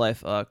like in real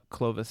life,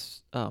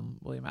 Clovis,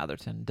 William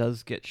Atherton,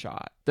 does get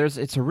shot.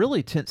 It's a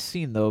really tense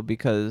scene though,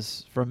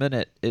 because for a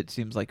minute it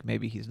seems like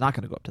maybe he's not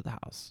going to go up to the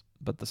house,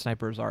 but the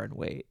snipers are in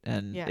wait,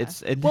 and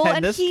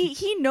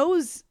he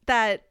knows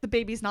that the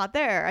baby's not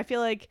there. I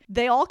feel like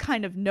they all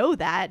kind of know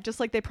that, just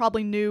like they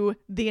probably knew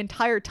the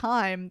entire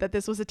time that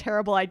this was a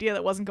terrible idea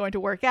that wasn't going to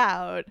work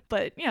out.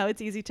 But, you know,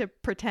 it's easy to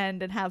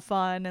pretend and have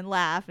fun and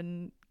laugh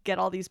and get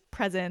all these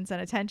presents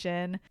and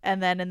attention,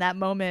 and then in that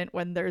moment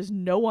when there's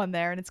no one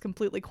there and it's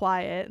completely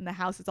quiet and the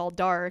house is all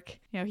dark,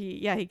 you know,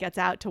 he gets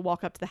out to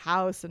walk up to the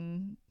house,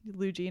 and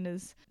Lou Jean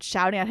is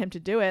shouting at him to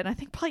do it, and I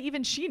think probably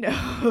even she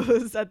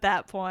knows at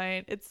that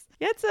point. It's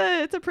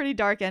a pretty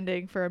dark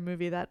ending for a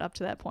movie that up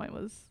to that point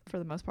was for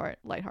the most part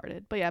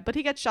lighthearted. But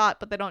he gets shot,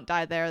 but they don't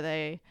die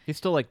there. He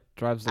still like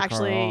drives the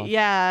car off.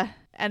 Yeah.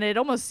 And it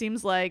almost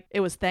seems like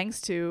it was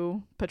thanks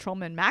to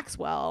Patrolman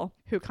Maxwell,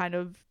 who kind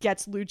of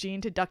gets Lou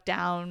Jean to duck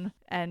down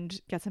and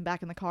gets him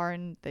back in the car,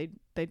 and they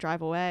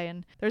drive away.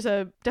 And there's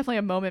definitely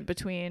a moment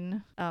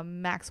between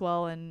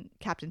Maxwell and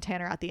Captain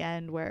Tanner at the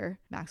end where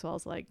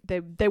Maxwell's like,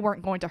 they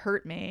weren't going to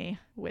hurt me,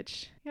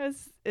 which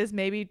is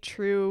maybe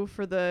true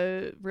for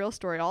the real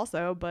story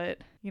also. But,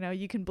 you know,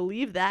 you can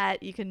believe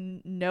that, you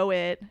can know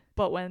it,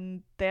 but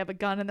when they have a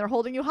gun and they're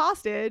holding you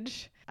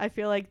hostage, I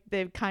feel like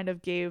they've kind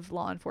of gave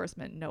law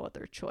enforcement no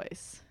other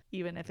choice,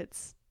 even if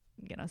it's,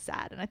 you know,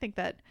 sad. And I think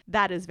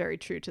that is very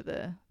true to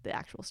the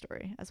actual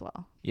story as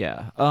well.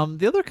 Yeah.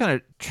 The other kind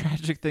of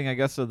tragic thing, I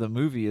guess, of the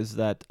movie is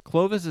that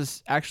Clovis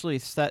is actually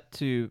set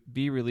to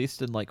be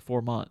released in like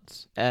 4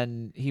 months,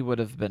 and he would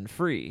have been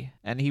free,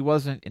 and he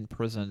wasn't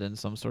imprisoned in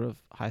some sort of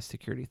high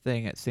security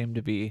thing. It seemed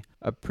to be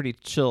a pretty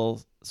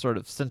chill sort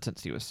of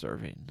sentence he was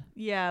serving.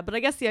 Yeah, but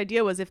I guess the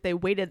idea was if they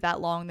waited that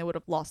long, they would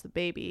have lost the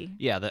baby.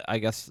 Yeah, I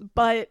guess.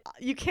 But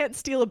you can't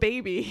steal a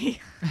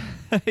baby.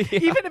 Yeah.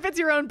 Even if it's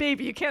your own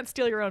baby, you can't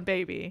steal your own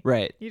baby.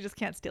 Right. You just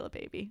can't steal a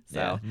baby. So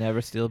yeah,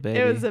 never steal a baby.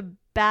 It was a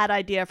bad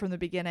idea from the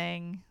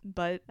beginning,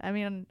 but I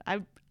mean,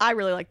 I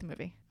really liked the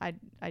movie. I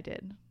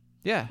did.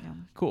 Yeah.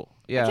 Cool.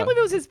 Yeah. I can't believe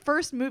it was his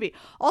first movie.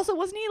 Also,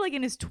 wasn't he like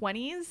in his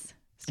 20s?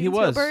 He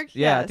was. Spielberg?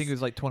 Yeah, yes. I think he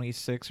was like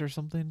 26 or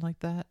something like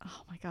that.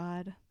 Oh my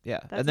God. Yeah.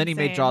 That's and then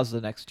insane. he made Jaws the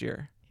next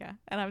year. Yeah.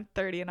 And I'm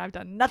 30 and I've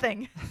done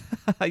nothing.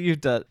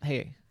 You've done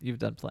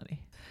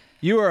plenty.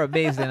 You are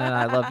amazing and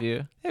I love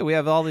you. Hey, we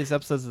have all these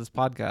episodes of this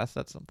podcast.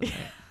 That's something.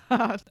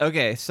 Right?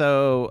 Okay,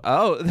 so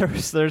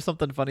there's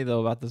something funny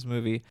though about this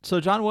movie. So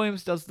John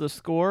Williams does the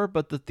score,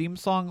 but the theme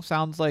song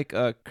sounds like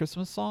a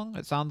Christmas song.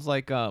 It sounds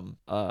like on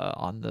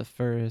the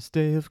first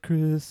day of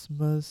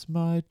Christmas,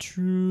 my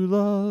true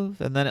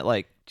love, and then it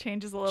like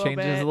changes a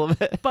little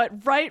bit.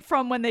 But right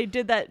from when they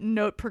did that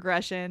note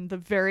progression, the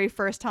very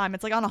first time,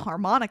 it's like on a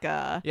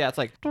harmonica. Yeah, it's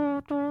like.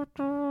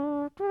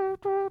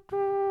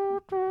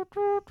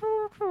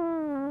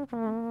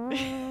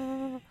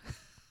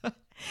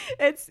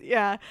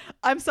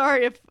 I'm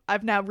sorry if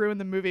I've now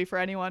ruined the movie for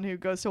anyone who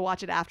goes to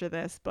watch it after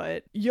this,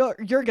 but you're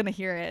gonna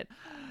hear it.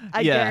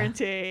 I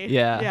guarantee.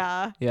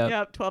 Yeah.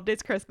 Yep. 12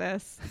 Days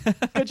Christmas.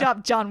 Good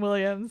job, John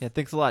Williams. Yeah,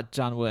 thanks a lot,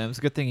 John Williams.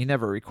 Good thing he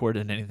never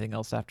recorded anything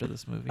else after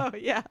this movie. Oh,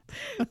 yeah.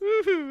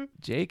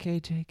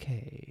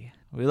 JK.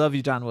 We love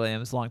you, John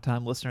Williams,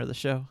 longtime listener of the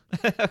show.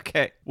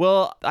 Okay.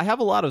 Well, I have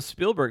a lot of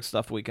Spielberg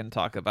stuff we can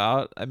talk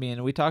about. I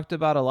mean, we talked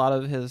about a lot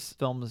of his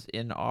films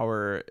in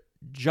our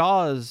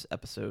Jaws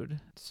episode,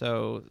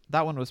 so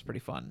that one was pretty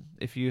fun.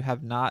 If you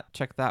have not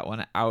checked that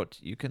one out,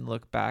 you can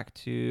look back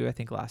to, I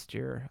think, last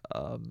year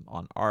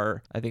on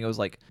our, I think it was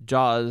like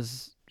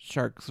Jaws,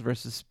 Sharks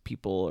versus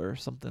People or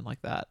something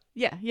like that.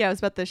 Yeah, it was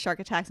about the shark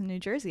attacks in New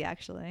Jersey,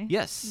 actually.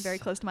 Yes. Very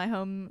close to my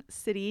home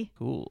city.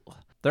 Cool.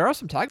 There are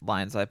some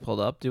taglines I pulled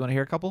up. Do you want to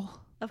hear a couple?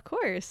 Of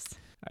course.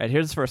 All right,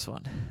 here's the first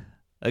one.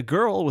 A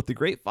girl with a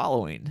great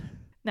following.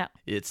 No.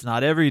 It's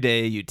not every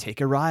day you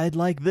take a ride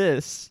like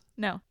this.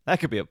 No. That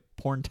could be a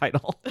porn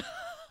title.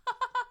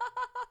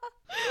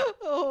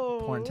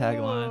 Oh. Porn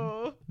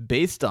tagline.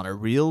 Based on a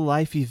real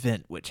life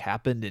event which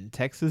happened in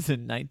Texas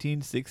in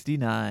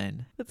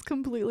 1969. That's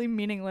completely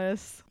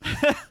meaningless.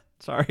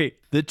 Sorry.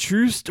 The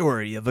true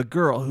story of a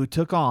girl who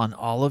took on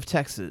all of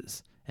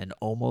Texas and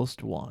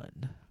almost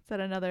won. Is that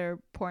another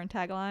porn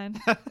tagline?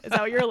 Is that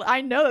what you're?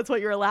 I know that's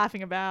what you were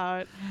laughing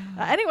about.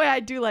 Anyway,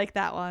 I do like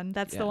that one.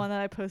 That's the one that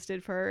I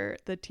posted for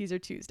the teaser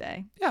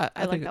Tuesday. Yeah,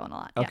 I like that one a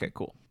lot. Okay, yeah.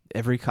 Cool.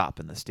 Every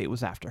cop in the state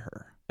was after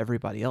her.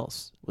 Everybody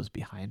else was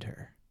behind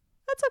her.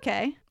 That's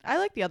okay. I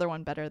like the other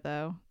one better,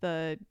 though.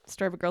 The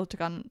story of a girl who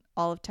took on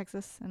all of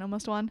Texas and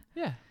almost won.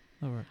 Yeah,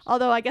 that works.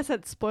 Although I guess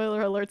that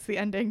spoiler alerts the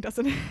ending,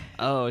 doesn't it?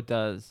 Oh, it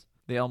does.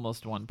 The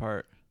almost won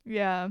part.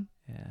 Yeah.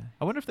 Yeah.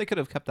 I wonder if they could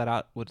have kept that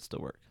out. Would it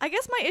still work? I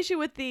guess my issue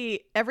with the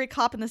every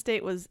cop in the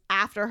state was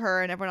after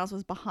her and everyone else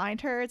was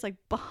behind her. It's like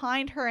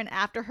behind her and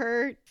after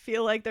her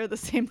feel like they're the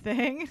same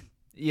thing.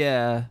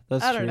 Yeah,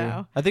 that's true. I don't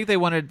know. I think they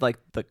wanted like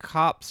the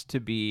cops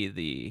to be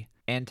the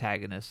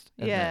antagonist,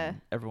 and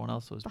then everyone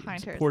else was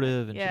behind being her.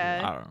 supportive. And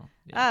Yeah. I don't know.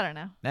 I don't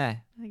know. Nah.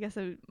 I guess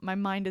my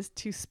mind is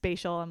too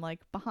spatial. I'm like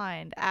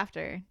behind,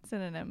 after,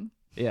 synonym.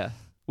 Yeah.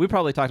 We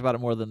probably talked about it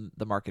more than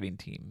the marketing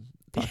team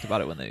talked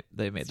about it when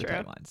they made the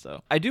tagline.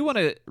 So I do want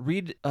to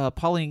read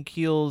Pauline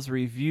Kael's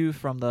review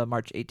from the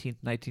March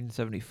 18th,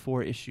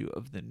 1974 issue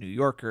of The New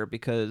Yorker,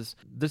 because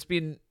this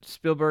being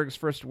Spielberg's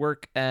first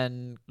work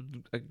and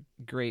a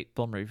great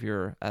film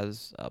reviewer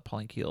as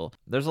Pauline Kael,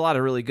 there's a lot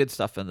of really good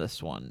stuff in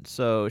this one.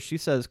 So she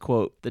says,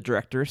 quote, "The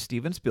director,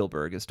 Steven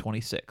Spielberg, is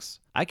 26.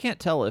 I can't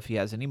tell if he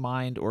has any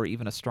mind or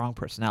even a strong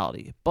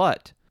personality,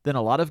 but then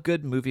a lot of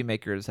good movie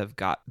makers have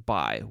got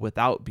by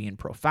without being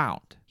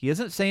profound. He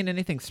isn't saying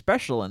anything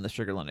special in The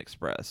Sugarland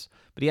Express,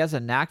 but he has a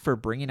knack for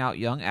bringing out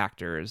young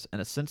actors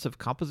and a sense of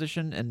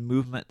composition and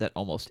movement that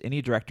almost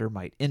any director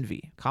might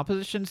envy.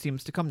 Composition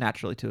seems to come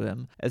naturally to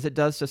him, as it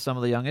does to some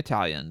of the young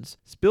Italians.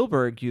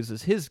 Spielberg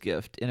uses his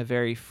gift in a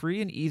very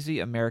free and easy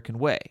American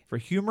way, for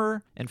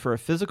humor and for a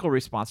physical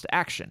response to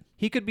action.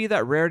 He could be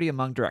that rarity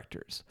among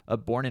directors, a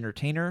born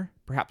entertainer,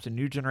 perhaps a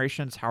new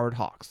generation's Howard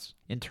Hawks.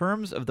 In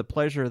terms of the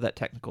pleasure that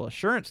technical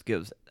assurance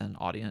gives an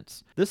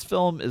audience, this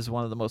film is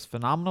one of the most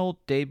phenomenal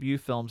debut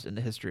films in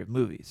the history of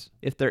movies.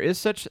 If there is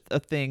such a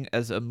thing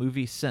as a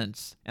movie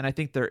sense, and I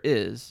think there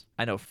is,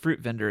 I know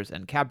fruit vendors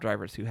and cab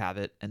drivers who have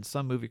it, and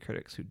some movie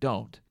critics who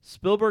don't,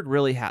 Spielberg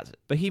really has it.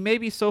 But he may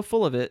be so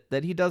full of it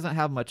that he doesn't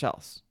have much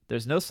else.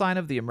 There's no sign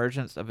of the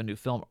emergence of a new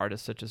film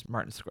artist such as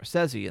Martin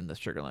Scorsese in The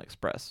Sugarland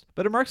Express,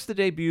 but it marks the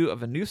debut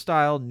of a new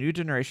style, new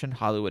generation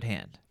Hollywood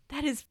hand."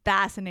 That is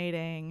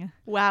fascinating.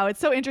 Wow, it's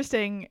so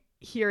interesting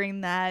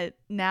hearing that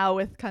now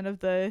with kind of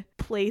the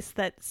place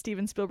that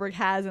Steven Spielberg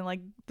has in like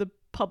the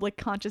public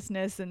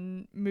consciousness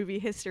and movie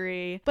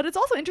history. But it's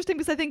also interesting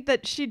because I think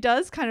that she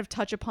does kind of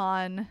touch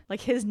upon like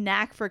his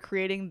knack for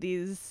creating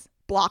these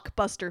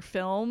blockbuster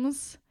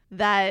films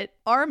that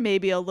are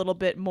maybe a little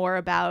bit more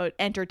about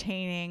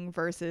entertaining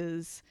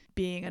versus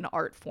being an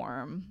art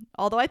form.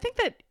 Although I think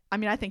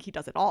he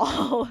does it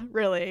all,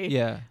 really.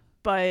 Yeah.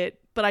 But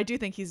I do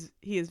think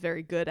he is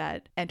very good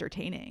at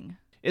entertaining.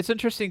 It's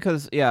interesting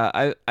because,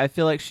 I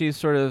feel like she's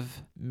sort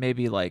of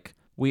maybe like,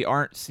 we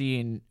aren't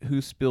seeing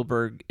who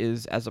Spielberg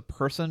is as a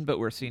person, but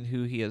we're seeing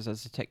who he is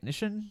as a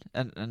technician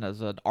and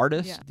as an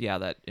artist. Yeah,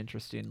 that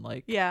interesting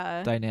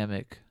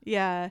dynamic.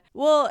 Yeah.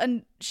 Well,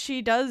 and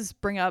she does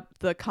bring up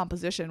the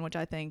composition, which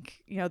I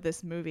think,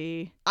 this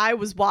movie, I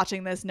was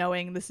watching this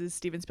knowing this is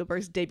Steven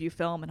Spielberg's debut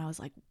film, and I was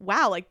like,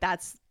 wow, like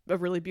that's a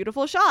really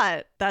beautiful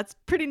shot. That's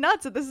pretty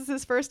nuts that this is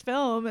his first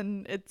film,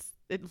 and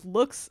it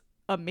looks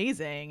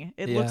amazing.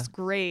 It looks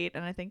great,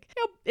 and I think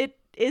it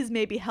is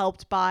maybe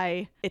helped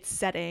by its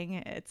setting.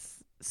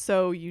 It's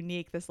so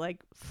unique, this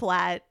like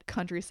flat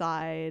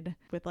countryside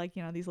with like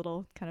these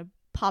little kind of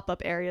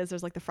pop-up areas.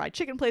 There's like the fried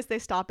chicken place they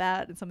stop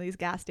at and some of these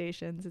gas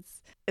stations.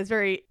 It's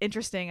very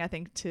interesting, I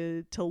think,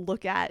 to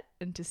look at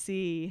and to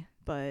see.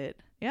 But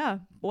yeah,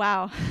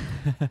 wow.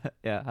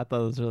 Yeah, I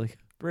thought it was really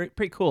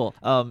Pretty cool.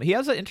 He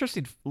has an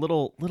interesting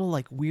little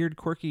like weird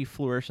quirky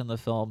flourish in the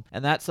film,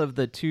 and that's of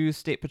the two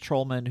state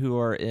patrolmen who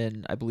are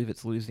in, I believe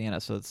it's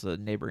Louisiana, so it's a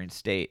neighboring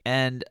state,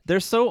 and they're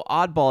so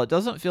oddball. It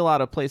doesn't feel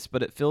out of place,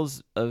 but it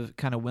feels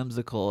kind of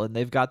whimsical, and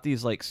they've got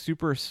these like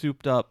super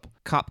souped up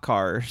cop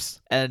cars,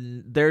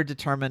 and they're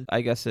determined,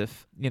 I guess,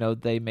 if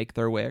they make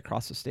their way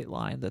across the state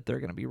line, that they're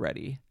going to be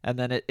ready, and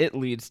then it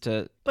leads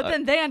to but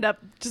then they end up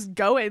just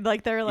going,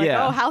 like they're like,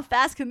 oh, how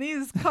fast can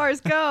these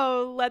cars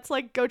go? Let's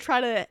like go try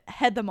to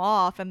head them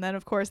off. And then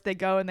of course they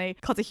go and they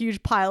cause a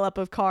huge pile up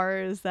of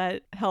cars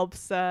that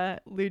helps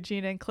Lou,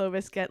 Gina, and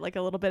Clovis get like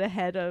a little bit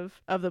ahead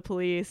of the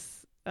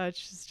police.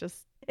 It's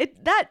just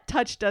that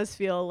touch does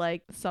feel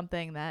like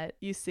something that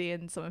you see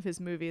in some of his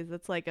movies.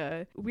 It's like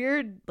a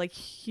weird like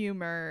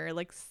humor,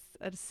 like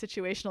a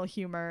situational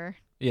humor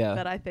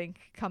that I think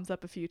comes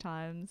up a few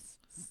times.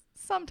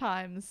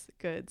 Sometimes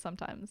good,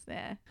 sometimes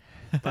nah.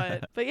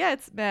 But yeah,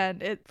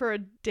 it for a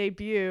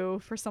debut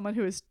for someone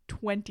who is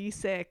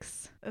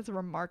 26, that's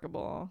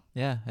remarkable.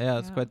 Yeah,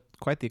 it's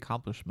quite the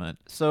accomplishment.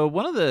 So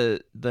one of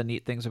the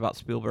neat things about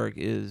Spielberg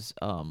is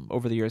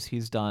over the years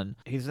he's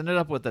ended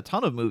up with a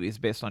ton of movies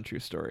based on true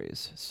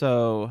stories.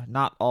 So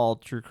not all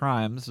true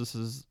crimes. This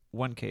is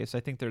one case.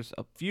 I think there's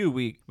a few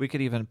we could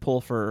even pull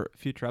for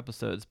future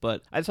episodes,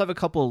 but I just have a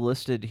couple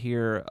listed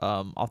here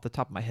off the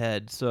top of my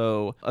head.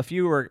 So a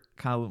few were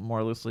kind of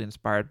more loosely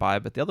inspired by,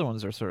 but the other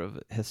ones are sort of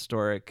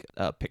historic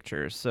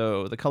pictures.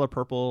 So The Color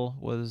Purple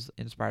was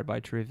inspired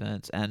by true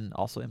events, and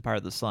also Empire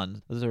of the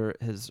Sun. Those are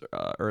his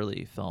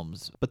early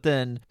films. But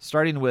then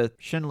starting with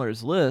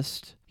Schindler's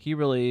List, he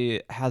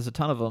really has a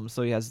ton of them.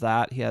 So he has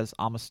that. He has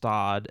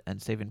Amistad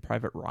and Saving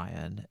Private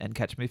Ryan and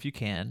Catch Me If You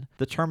Can.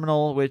 The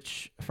Terminal,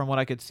 which from what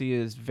I could see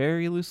is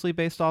very loosely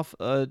based off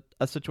a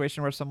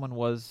situation where someone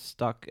was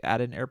stuck at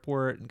an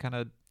airport, and kind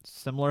of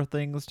similar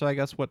things to, I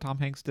guess, what Tom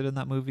Hanks did in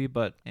that movie.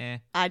 But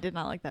I did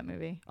not like that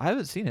movie. I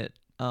haven't seen it.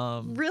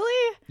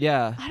 Really?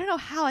 Yeah. I don't know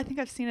how. I think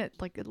I've seen it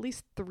like at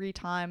least 3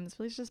 times.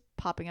 It's just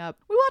popping up.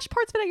 We watched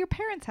parts of it at your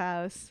parents'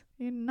 house.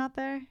 You not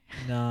there?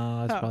 No,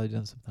 I was probably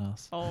doing something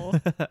else.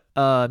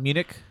 Oh.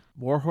 Munich,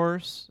 War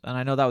Horse, and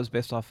I know that was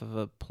based off of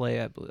a play,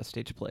 a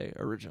stage play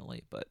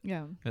originally, but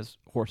there's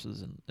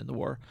horses in the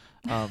war.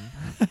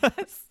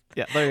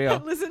 Yeah, there you go.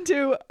 Listen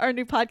to our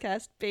new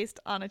podcast based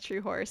on a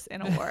true horse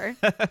in a war.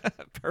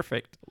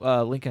 Perfect.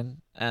 Lincoln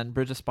and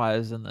Bridge of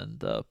Spies, and then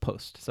The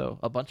Post. So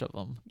a bunch of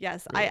them.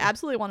 Yes, really. I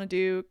absolutely want to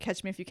do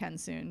Catch Me If You Can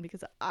soon,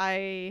 because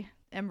I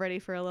am ready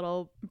for a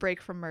little break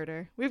from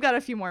murder. We've got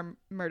a few more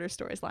murder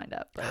stories lined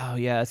up. But oh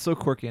yeah, it's so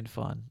quirky and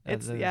fun.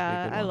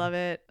 I love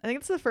it. I think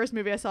it's the first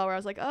movie I saw where I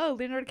was like, oh,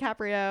 Leonardo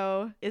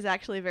DiCaprio is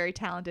actually very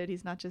talented.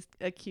 He's not just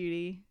a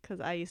cutie, because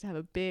I used to have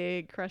a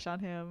big crush on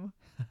him.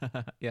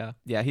 Yeah,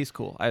 he's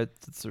cool.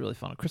 It's really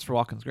fun. Christopher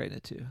Walken's great in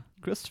it too.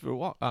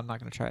 I'm not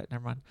gonna try it.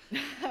 Never mind.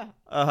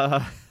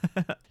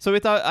 So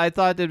I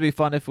thought it'd be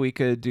fun if we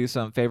could do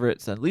some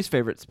favorites and least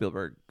favorite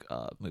Spielberg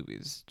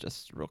movies,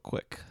 just real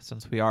quick,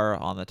 since we are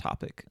on the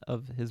topic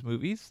of his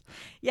movies.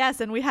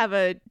 Yes, and we have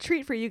a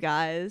treat for you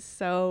guys.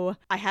 So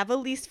I have a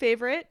least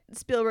favorite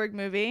Spielberg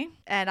movie,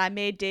 and I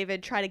made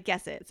David try to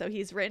guess it. So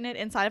he's written it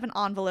inside of an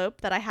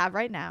envelope that I have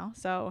right now.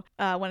 So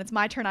when it's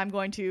my turn, I'm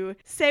going to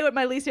say what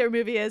my least favorite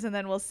movie is, and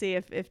then we'll see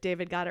if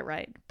David got it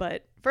right.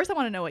 But first, I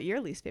want to know what your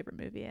least favorite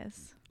movie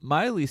is.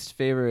 My least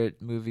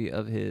favorite movie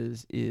of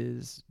his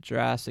is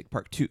Jurassic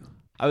Park 2.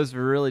 I was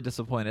really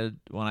disappointed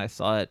when I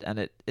saw it,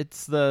 and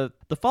it's the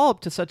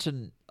follow-up to such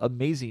an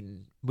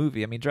amazing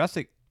movie. I mean,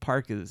 Jurassic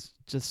Park is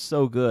just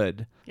so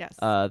good. Yes.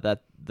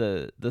 That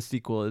the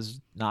sequel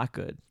is not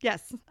good.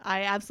 Yes,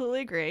 I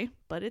absolutely agree,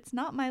 but it's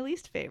not my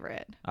least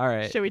favorite. All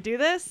right. Should we do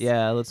this?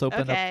 Yeah, let's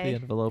open up the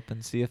envelope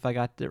and see if I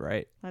got it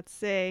right. Let's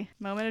see.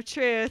 Moment of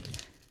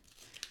truth.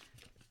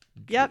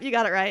 Yep, you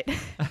got it right.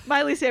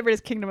 My least favorite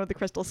is Kingdom of the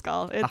Crystal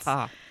Skull. It's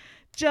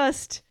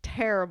just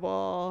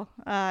terrible.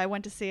 I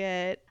went to see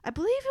it. I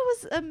believe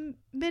it was a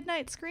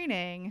midnight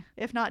screening,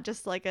 if not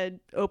just like a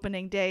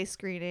opening day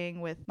screening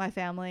with my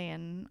family.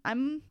 And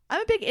I'm a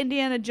big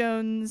Indiana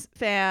Jones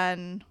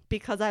fan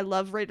because I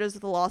love Raiders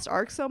of the Lost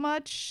Ark so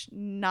much,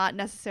 not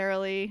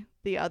necessarily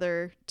the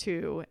other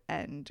two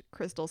and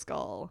Crystal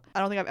Skull. I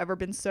don't think I've ever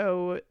been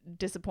so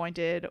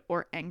disappointed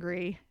or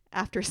angry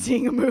after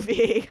seeing a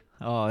movie.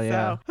 Oh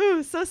yeah.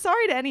 So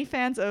sorry to any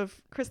fans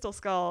of Crystal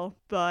Skull,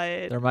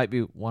 but there might be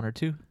one or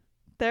two.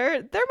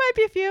 There might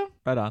be a few.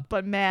 Right on.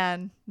 But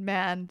man,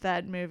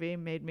 that movie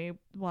made me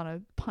want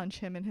to punch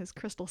him in his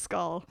crystal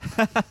skull.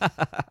 Nice.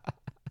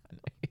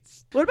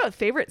 What about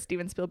favorite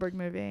Steven Spielberg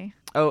movie?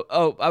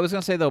 Oh, I was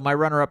gonna say though, my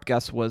runner-up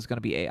guess was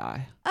gonna be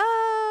AI.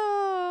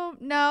 Oh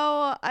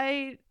no,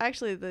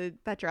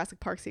 that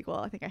Jurassic Park sequel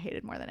I think I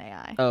hated more than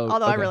AI.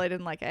 Although I really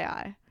didn't like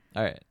AI.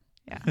 All right.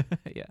 Yeah.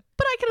 Yeah.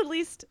 But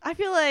I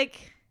feel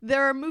like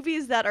there are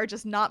movies that are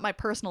just not my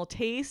personal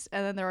taste,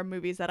 and then there are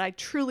movies that I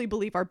truly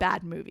believe are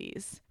bad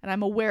movies, and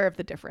I'm aware of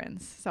the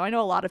difference. So I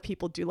know a lot of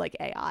people do like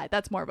AI.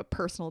 That's more of a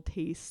personal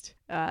taste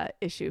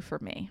issue for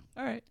me.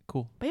 All right,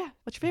 cool. But yeah,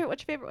 what's your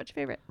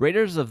favorite?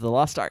 Raiders of the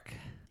Lost Ark.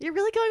 You're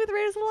really going with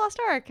Raiders of the Lost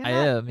Ark. I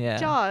am, yeah.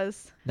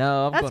 Jaws.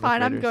 No, I'm That's going fine.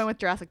 with I'm Raiders. going with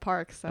Jurassic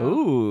Park. So.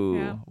 Ooh,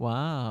 yeah.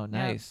 wow,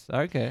 nice.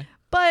 Okay.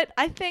 But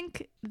I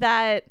think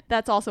that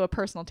that's also a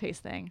personal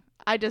taste thing.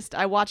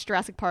 I watched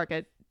Jurassic Park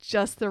at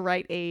just the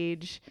right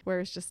age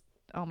where it's just,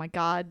 oh my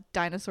God,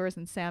 dinosaurs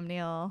and Sam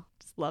Neill.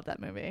 Just love that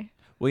movie.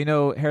 Well, you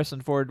know,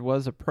 Harrison Ford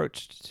was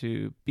approached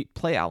to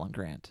play Alan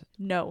Grant.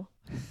 No.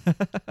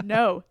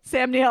 No.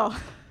 Sam Neill.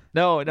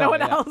 No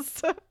one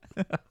else.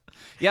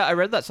 Yeah, I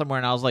read that somewhere,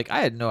 and I was like, I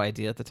had no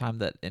idea at the time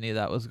that any of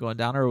that was going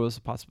down or was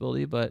a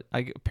possibility, but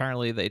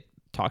apparently they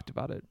talked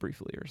about it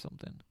briefly or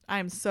something.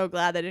 I'm so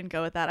glad they didn't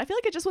go with that. I feel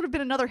like it just would have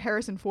been another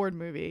Harrison Ford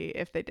movie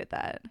if they did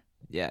that.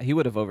 Yeah, he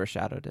would have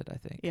overshadowed it, I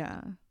think.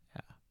 Yeah.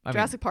 I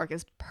Jurassic Park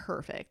is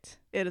perfect.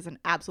 It is an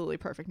absolutely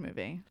perfect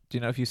movie. Do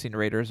you know if you've seen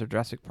Raiders or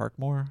Jurassic Park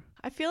more?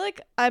 I feel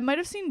like I might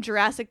have seen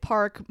Jurassic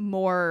Park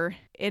more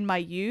in my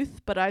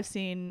youth, but I've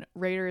seen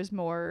Raiders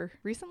more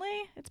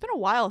recently. It's been a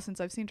while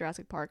since I've seen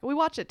Jurassic Park. We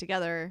watched it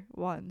together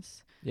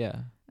once. Yeah.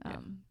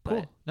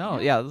 Cool. No,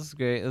 yeah, this is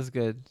great. This is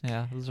good.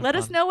 Yeah, this is Let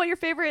us fun. know what your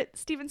favorite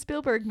Steven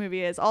Spielberg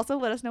movie is. Also,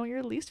 let us know what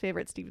your least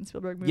favorite Steven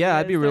Spielberg movie is. Yeah,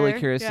 I'd be really there.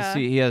 curious to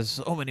see. He has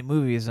so many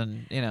movies,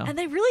 and And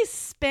they really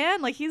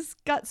span. Like, he's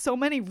got so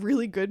many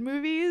really good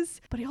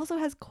movies, but he also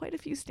has quite a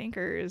few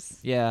stinkers.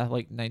 yeah,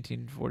 like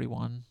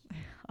 1941.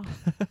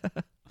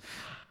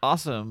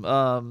 Awesome.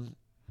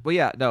 Well,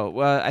 yeah, no,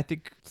 I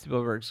think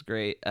Spielberg's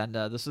great, and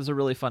this is a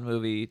really fun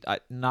movie.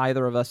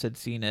 Neither of us had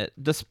seen it,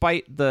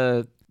 despite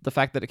the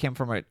fact that it came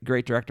from a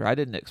great director. I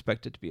didn't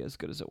expect it to be as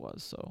good as it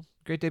was. So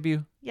great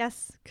debut.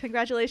 Yes,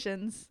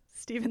 congratulations,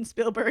 Steven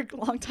Spielberg,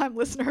 longtime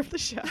listener of the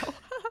show.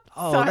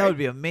 Oh, Sorry. that would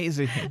be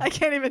amazing. I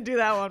can't even do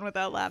that one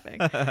without laughing.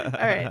 All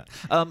right.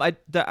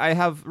 I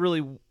have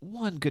really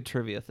one good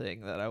trivia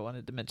thing that I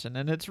wanted to mention,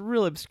 and it's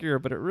really obscure,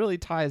 but it really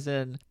ties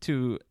in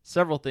to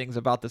several things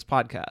about this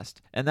podcast.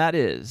 And that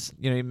is,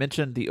 you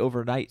mentioned the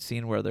overnight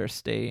scene where they're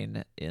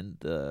staying in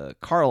the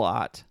car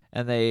lot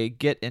and they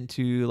get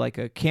into like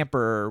a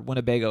camper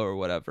Winnebago or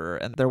whatever,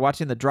 and they're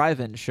watching the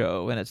drive-in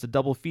show, and it's a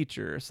double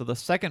feature. So the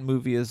second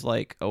movie is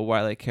like a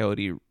Wile E.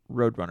 Coyote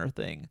Roadrunner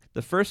thing.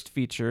 The first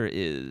feature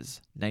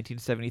is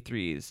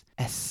 1973's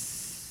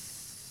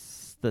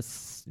The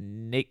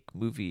Snake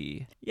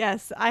Movie.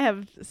 Yes, I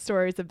have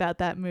stories about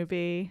that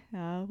movie.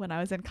 When I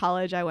was in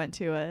college, I went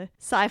to a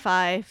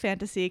sci-fi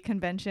fantasy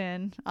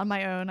convention on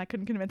my own. I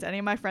couldn't convince any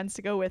of my friends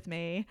to go with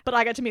me, but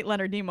I got to meet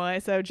Leonard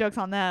Nimoy, so joke's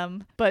on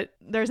them. But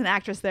there's an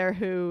actress there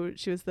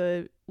she was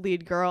the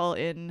lead girl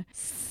in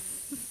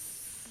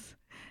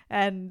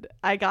and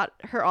I got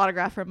her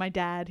autograph from my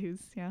dad, who's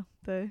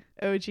the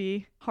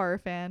OG horror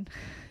fan.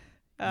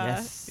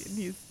 Yes.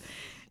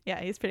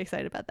 He's pretty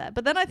excited about that.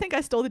 But then I think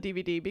I stole the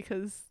DVD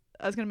because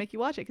I was going to make you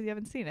watch it because you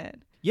haven't seen it.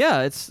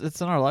 Yeah, it's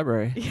in our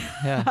library.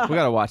 Yeah, we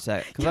got to watch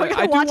that.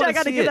 I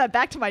got to give that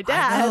back to my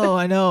dad.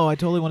 I know. I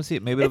totally want to see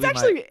it. Maybe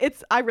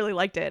I really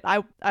liked it.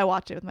 I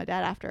watched it with my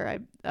dad after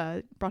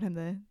I brought him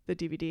the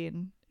DVD,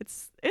 and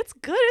it's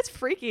good. It's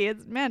freaky.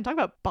 Talk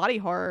about body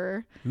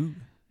horror.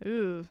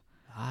 Ooh.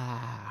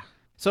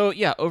 So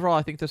yeah, overall,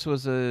 I think this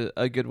was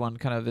a good one,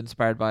 kind of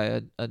inspired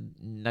by a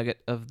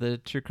nugget of the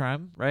true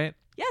crime, right?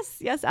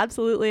 Yes,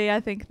 absolutely. I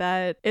think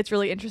that it's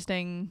really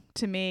interesting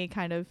to me,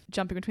 kind of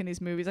jumping between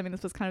these movies. I mean,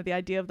 this was kind of the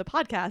idea of the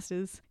podcast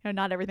is,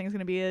 not everything's going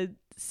to be a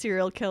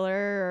serial killer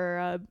or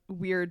a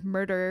weird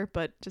murder,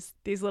 but just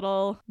these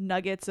little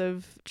nuggets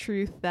of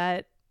truth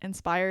that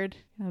inspired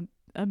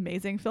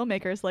amazing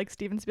filmmakers like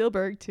Steven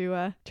Spielberg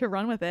to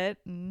run with it.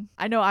 And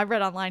I know I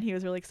read online he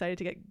was really excited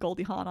to get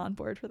Goldie Hawn on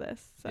board for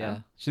this. So,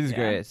 yeah, she's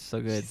great. It's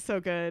so good. She's so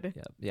good.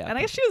 Yeah. And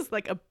I guess she was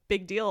like a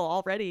big deal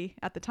already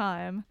at the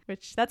time,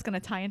 which that's going to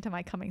tie into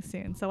my coming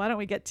soon. So why don't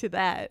we get to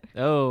that?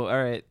 Oh,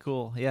 all right,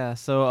 cool. Yeah.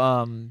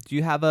 So do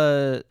you have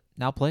a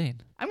now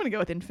playing? I'm going to go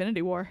with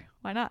Infinity War.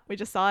 Why not? We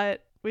just saw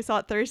it. We saw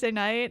it Thursday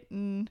night,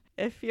 and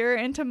if you're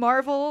into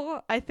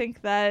Marvel, I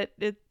think that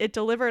it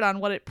delivered on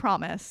what it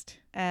promised.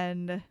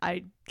 And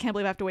I can't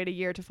believe I have to wait a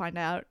year to find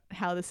out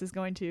how this is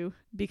going to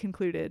be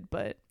concluded,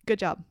 but good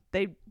job.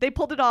 They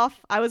pulled it off.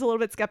 I was a little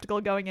bit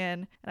skeptical going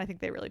in, and I think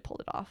they really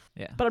pulled it off.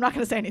 Yeah. But I'm not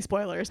going to say any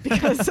spoilers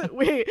because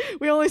we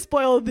only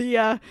spoiled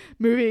the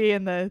movie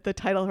and the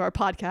title of our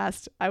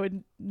podcast. I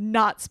would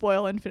not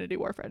spoil Infinity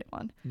War for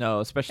anyone. No,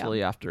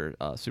 especially after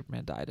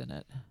Superman died in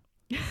it.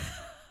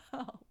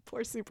 Oh,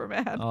 poor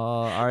Superman.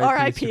 Oh,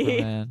 R.I.P.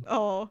 Superman.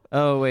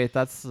 Oh, wait,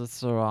 that's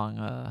the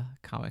wrong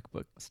comic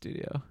book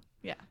studio.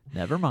 Yeah.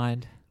 Never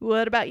mind.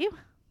 What about you?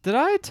 Did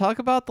I talk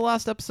about the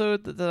last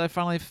episode that I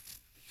finally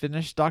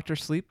finished Dr.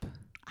 Sleep?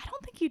 I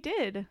don't think you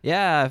did.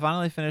 Yeah, I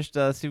finally finished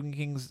Stephen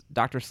King's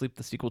Dr. Sleep,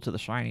 the sequel to The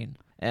Shining,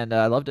 and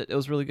I loved it. It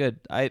was really good.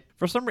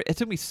 For some reason, it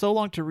took me so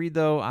long to read,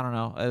 though. I don't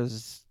know.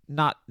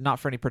 not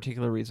for any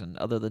particular reason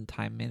other than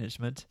time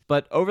management.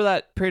 But over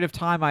that period of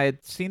time, I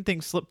had seen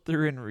things slip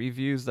through in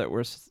reviews that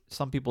were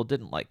some people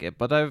didn't like it,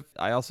 but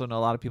I also know a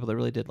lot of people that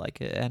really did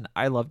like it, and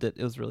I loved it.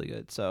 It was really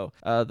good. So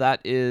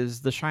that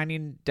is The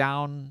Shining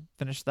down.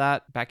 Finished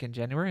that back in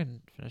January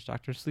and finished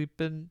Doctor Sleep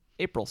in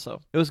April.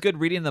 So it was good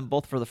reading them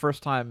both for the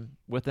first time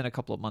within a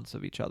couple of months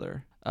of each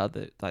other. I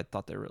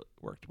thought they really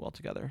worked well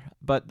together.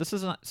 But this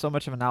isn't so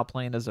much of a now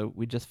playing as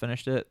we just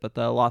finished it, but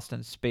the Lost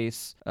in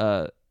Space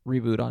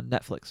reboot on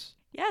Netflix.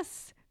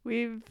 Yes,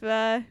 we've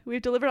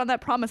delivered on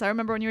that promise. I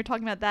remember when you were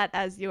talking about that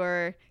as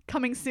your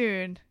coming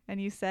soon,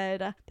 and you said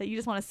that you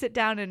just want to sit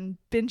down and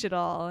binge it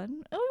all, and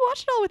we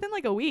watched it all within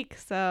like a week.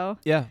 So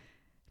yeah,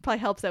 it probably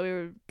helps that we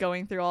were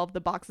going through all of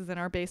the boxes in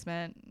our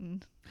basement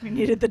and we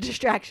needed the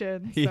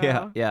distraction.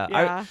 So,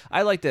 yeah.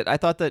 I liked it. I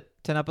thought that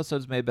 10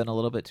 episodes may have been a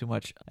little bit too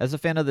much. As a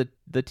fan of the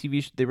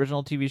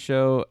original TV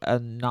show,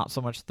 and not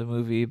so much the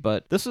movie,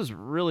 but this is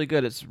really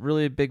good. It's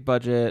really a big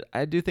budget.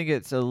 I do think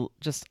it's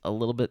just a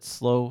little bit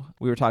slow.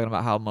 We were talking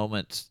about how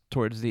moments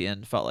towards the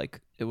end felt like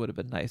it would have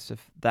been nice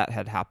if that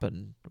had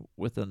happened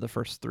within the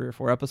first 3 or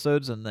 4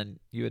 episodes, and then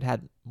you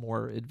had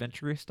more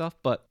adventure-y stuff,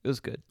 but it was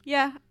good.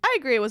 Yeah, I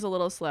agree it was a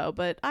little slow,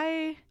 but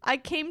I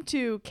came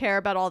to care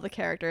about all the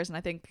characters, and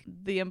I think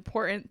the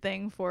important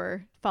thing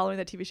for following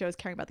that TV show is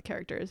caring about the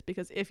characters,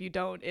 because if you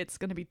don't, it's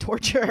going to be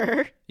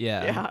torture.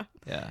 Yeah.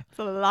 It's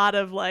a lot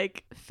of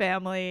like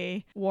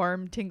family,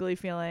 warm, tingly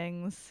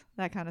feelings,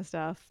 that kind of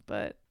stuff,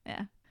 but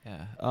yeah.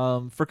 Yeah.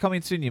 For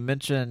coming soon, you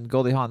mentioned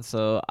Goldie Hawn,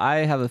 so I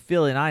have a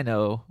feeling I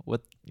know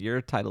what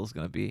your title is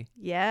going to be.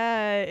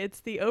 Yeah,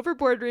 it's the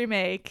Overboard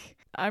remake.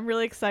 I'm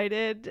really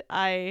excited.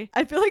 I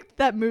feel like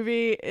that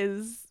movie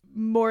is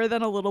more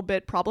than a little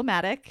bit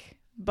problematic,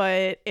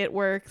 but it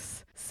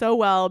works so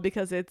well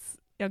because it's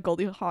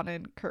Goldie Hawn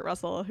and Kurt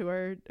Russell, who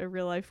are a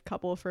real life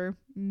couple for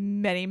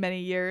many,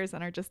 many years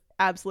and are just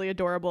absolutely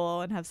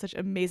adorable and have such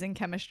amazing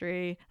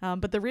chemistry.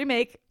 But the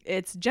remake,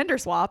 it's gender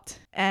swapped,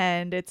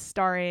 and it's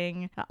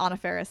starring Anna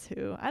Faris,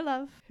 who I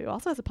love, who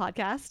also has a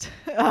podcast.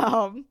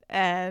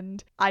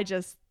 And I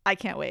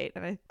can't wait.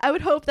 And I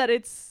would hope that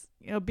it's,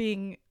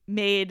 being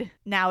made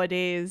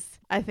nowadays.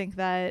 I think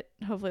that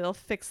hopefully they'll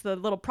fix the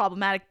little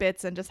problematic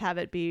bits and just have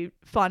it be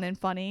fun and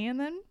funny, and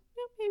then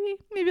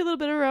maybe a little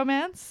bit of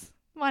romance.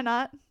 Why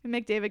not?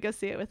 Make David go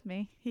see it with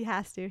me. He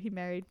has to. He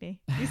married me.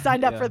 He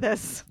signed up for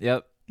this.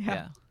 Yep.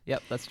 Yeah.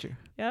 Yep, that's true.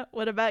 Yeah.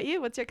 What about you?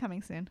 What's your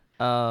coming soon?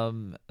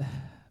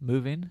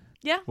 Moving.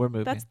 Yeah. We're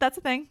moving. That's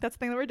a thing. That's the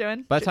thing that we're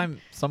doing. By the time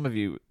some of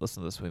you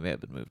listen to this, we may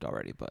have been moved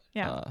already, but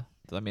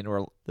I mean,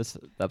 this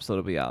episode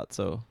will be out,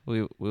 so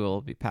we will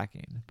be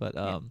packing. But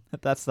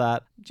that's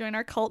that. Join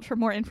our cult for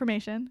more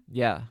information.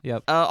 Yeah.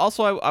 Yep.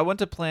 Also, I want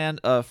to plan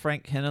a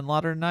Frank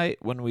Henenlotter night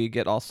when we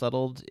get all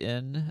settled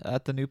in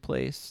at the new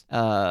place.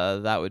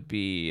 That would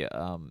be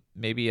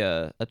maybe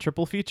a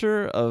triple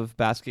feature of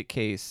Basket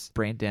Case,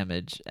 Brain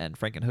Damage, and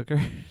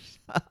Frankenhooker,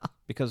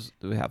 because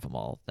we have them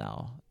all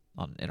now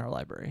in our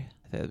library.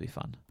 I think that'd be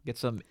fun. Get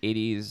some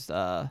 80s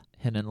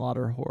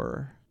Henenlotter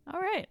horror. All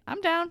right,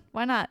 I'm down.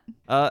 Why not?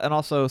 And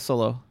also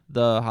Solo,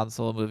 the Han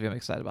Solo movie. I'm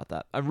excited about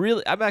that.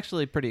 I'm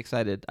actually pretty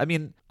excited. I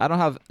mean, I don't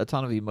have a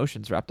ton of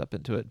emotions wrapped up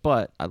into it,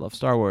 but I love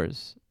Star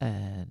Wars,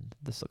 and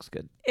this looks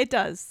good. It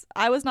does.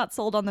 I was not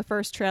sold on the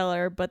first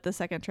trailer, but the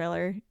second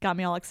trailer got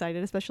me all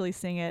excited, especially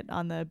seeing it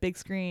on the big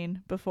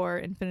screen before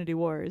Infinity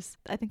Wars.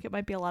 I think it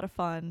might be a lot of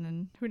fun,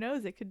 and who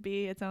knows, it could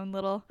be its own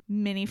little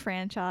mini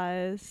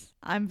franchise.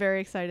 I'm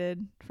very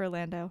excited for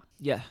Lando.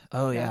 Yeah.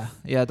 Oh, Yes.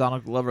 yeah.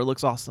 Donald Glover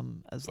looks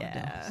awesome as Lando.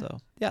 Yeah. So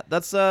yeah,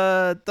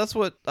 that's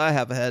what I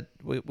have ahead.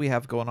 We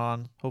have going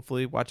on.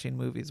 Hopefully, watching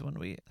movies when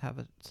we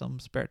have some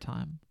spare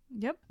time.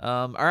 Yep.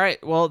 All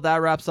right. Well,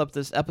 that wraps up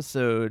this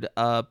episode.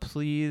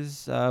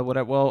 Please,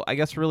 I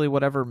guess really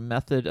whatever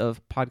method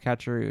of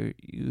podcatcher you're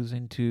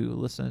using to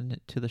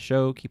listen to the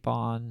show, keep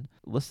on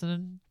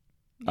listening.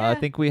 Yeah. I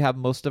think we have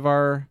most of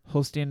our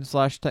hosting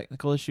 /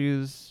 technical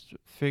issues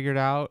figured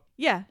out.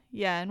 Yeah,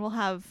 and we'll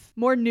have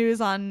more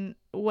news on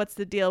what's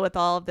the deal with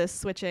all of this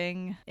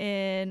switching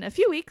in a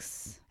few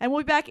weeks. And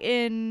we'll be back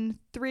in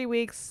 3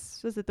 weeks.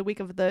 Was it the week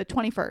of the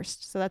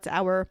 21st? So that's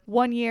our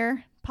 1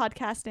 year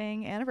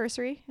podcasting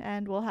anniversary.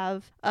 And we'll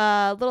have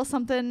a little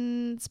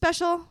something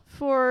special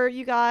for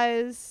you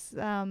guys.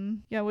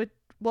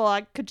 Well,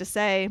 I could just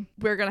say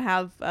we're going to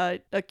have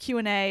a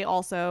Q&A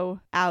also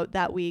out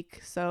that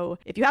week. So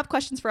if you have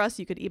questions for us,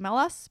 you could email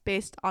us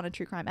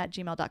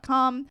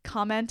basedonatruecrime@gmail.com.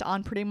 Comment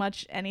on pretty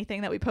much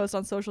anything that we post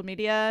on social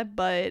media.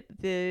 But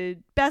the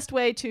best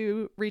way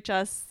to reach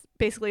us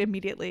basically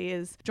immediately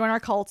is join our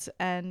cult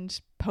and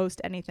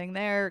post anything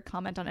there,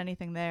 comment on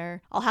anything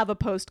there. I'll have a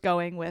post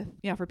going with,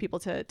 for people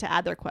to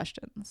add their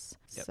questions.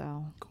 Yep.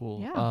 So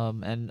cool. Yeah.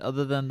 And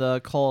other than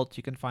the cult,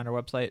 you can find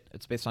our website.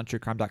 It's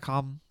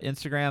basedonatruecrime.com,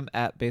 Instagram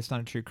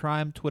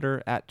 @basedonatruecrime,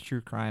 Twitter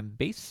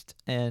 @truecrimebased,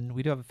 and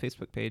we do have a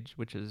Facebook page,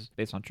 which is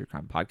Based on True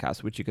Crime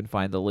Podcast, which you can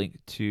find the link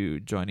to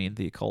joining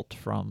the cult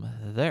from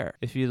there.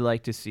 If you'd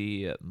like to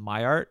see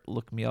my art,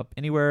 look me up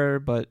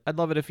anywhere, but I'd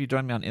love it if you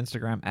join me on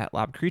Instagram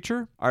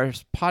 @LabCreature. Our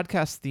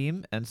podcast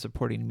theme and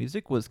supporting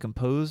music was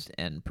composed composed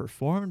and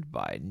performed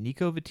by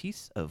Nico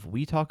Vitisse of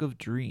We Talk of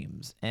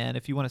Dreams. And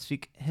if you want to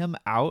seek him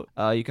out,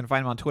 you can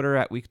find him on Twitter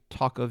at We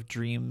Talk of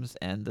Dreams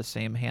and the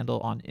same handle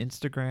on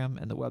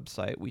Instagram and the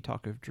website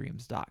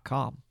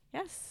wetalkofdreams.com.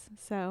 Yes,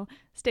 so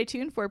stay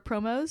tuned for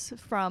promos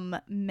from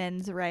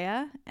Mens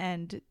Rea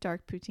and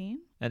Dark Poutine.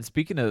 And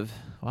speaking of,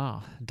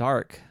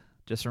 dark,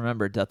 just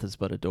remember death is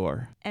but a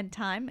door. And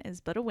time is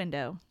but a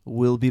window.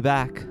 We'll be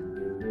back.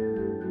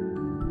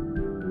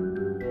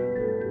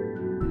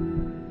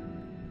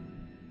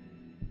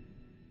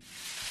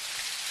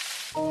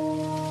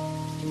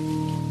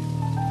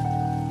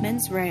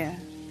 Mens rea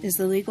is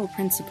the legal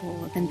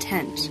principle of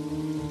intent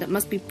that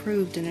must be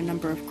proved in a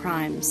number of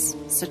crimes,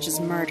 such as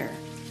murder.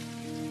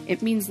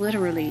 It means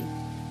literally,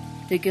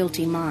 the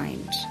guilty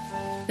mind.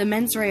 The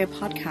Mens Rea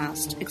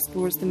podcast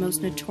explores the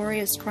most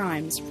notorious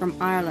crimes from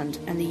Ireland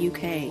and the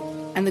UK,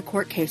 and the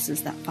court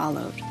cases that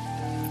followed.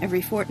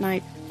 Every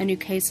fortnight, a new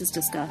case is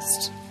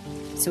discussed.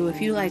 So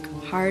if you like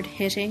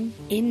hard-hitting,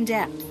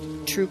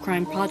 in-depth true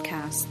crime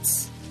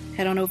podcasts,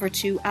 head on over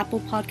to Apple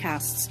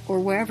Podcasts or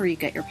wherever you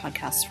get your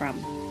podcasts from,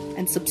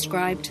 and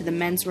subscribe to the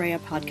Mens Rea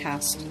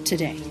podcast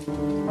today.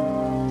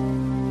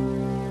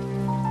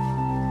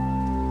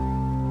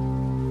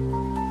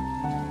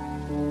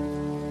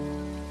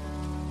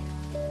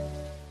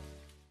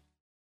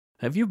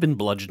 Have you been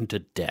bludgeoned to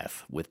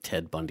death with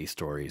Ted Bundy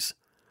stories?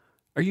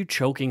 Are you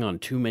choking on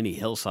too many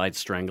Hillside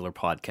Strangler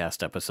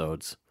podcast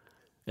episodes?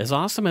 As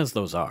awesome as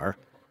those are,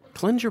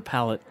 cleanse your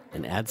palate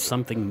and add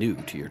something new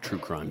to your true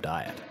crime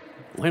diet.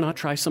 Why not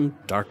try some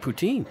Dark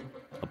Poutine,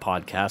 a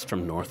podcast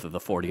from north of the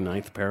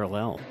 49th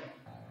parallel?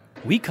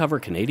 We cover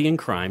Canadian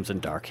crimes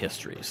and dark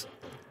histories.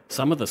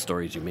 Some of the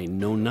stories you may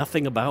know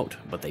nothing about,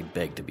 but they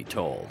beg to be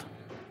told.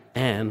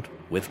 And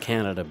with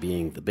Canada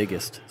being the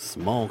biggest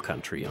small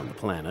country on the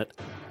planet,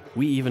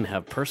 we even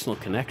have personal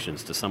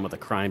connections to some of the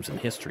crimes and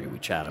history we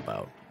chat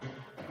about.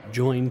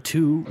 Join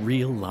two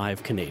real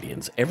live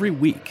Canadians every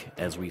week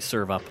as we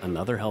serve up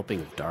another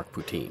helping of Dark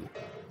Poutine.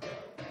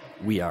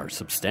 We are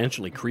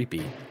substantially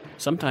creepy,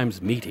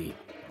 sometimes meaty,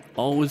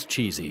 always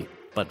cheesy,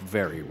 but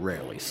very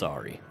rarely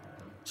sorry.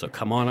 So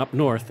come on up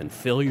north and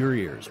fill your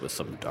ears with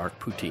some Dark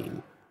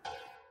Poutine.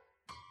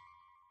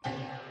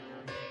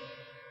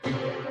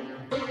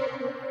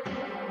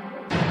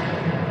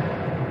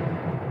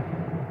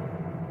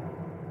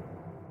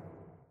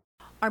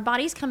 Our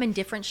bodies come in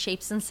different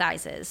shapes and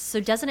sizes,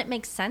 so doesn't it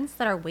make sense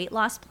that our weight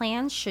loss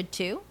plans should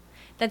too?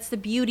 That's the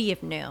beauty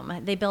of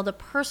Noom. They build a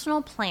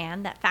personal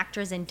plan that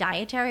factors in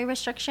dietary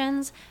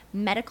restrictions,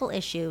 medical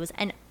issues,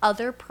 and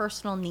other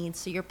personal needs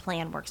so your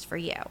plan works for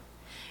you.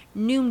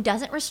 Noom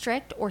doesn't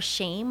restrict or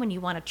shame when you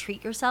want to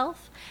treat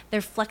yourself.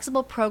 Their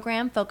flexible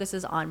program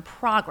focuses on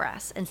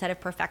progress instead of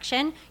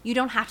perfection. You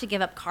don't have to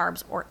give up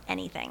carbs or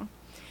anything.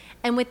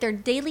 And with their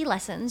daily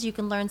lessons, you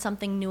can learn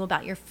something new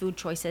about your food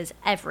choices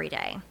every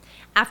day.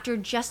 After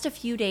just a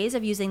few days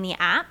of using the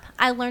app,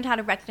 I learned how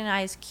to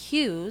recognize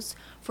cues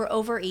for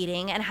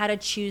overeating and how to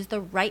choose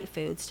the right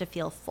foods to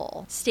feel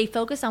full. Stay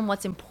focused on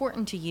what's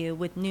important to you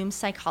with Noom's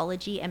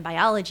psychology and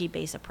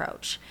biology-based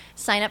approach.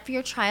 Sign up for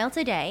your trial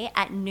today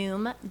at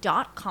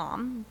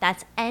Noom.com.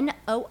 That's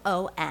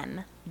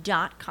Noom.com.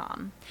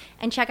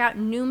 And check out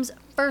Noom's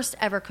first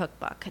ever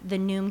cookbook, The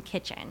Noom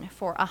Kitchen,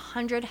 for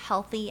 100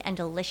 healthy and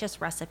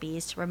delicious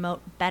recipes to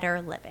promote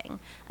better living.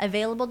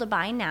 Available to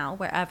buy now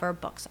wherever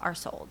books are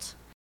sold.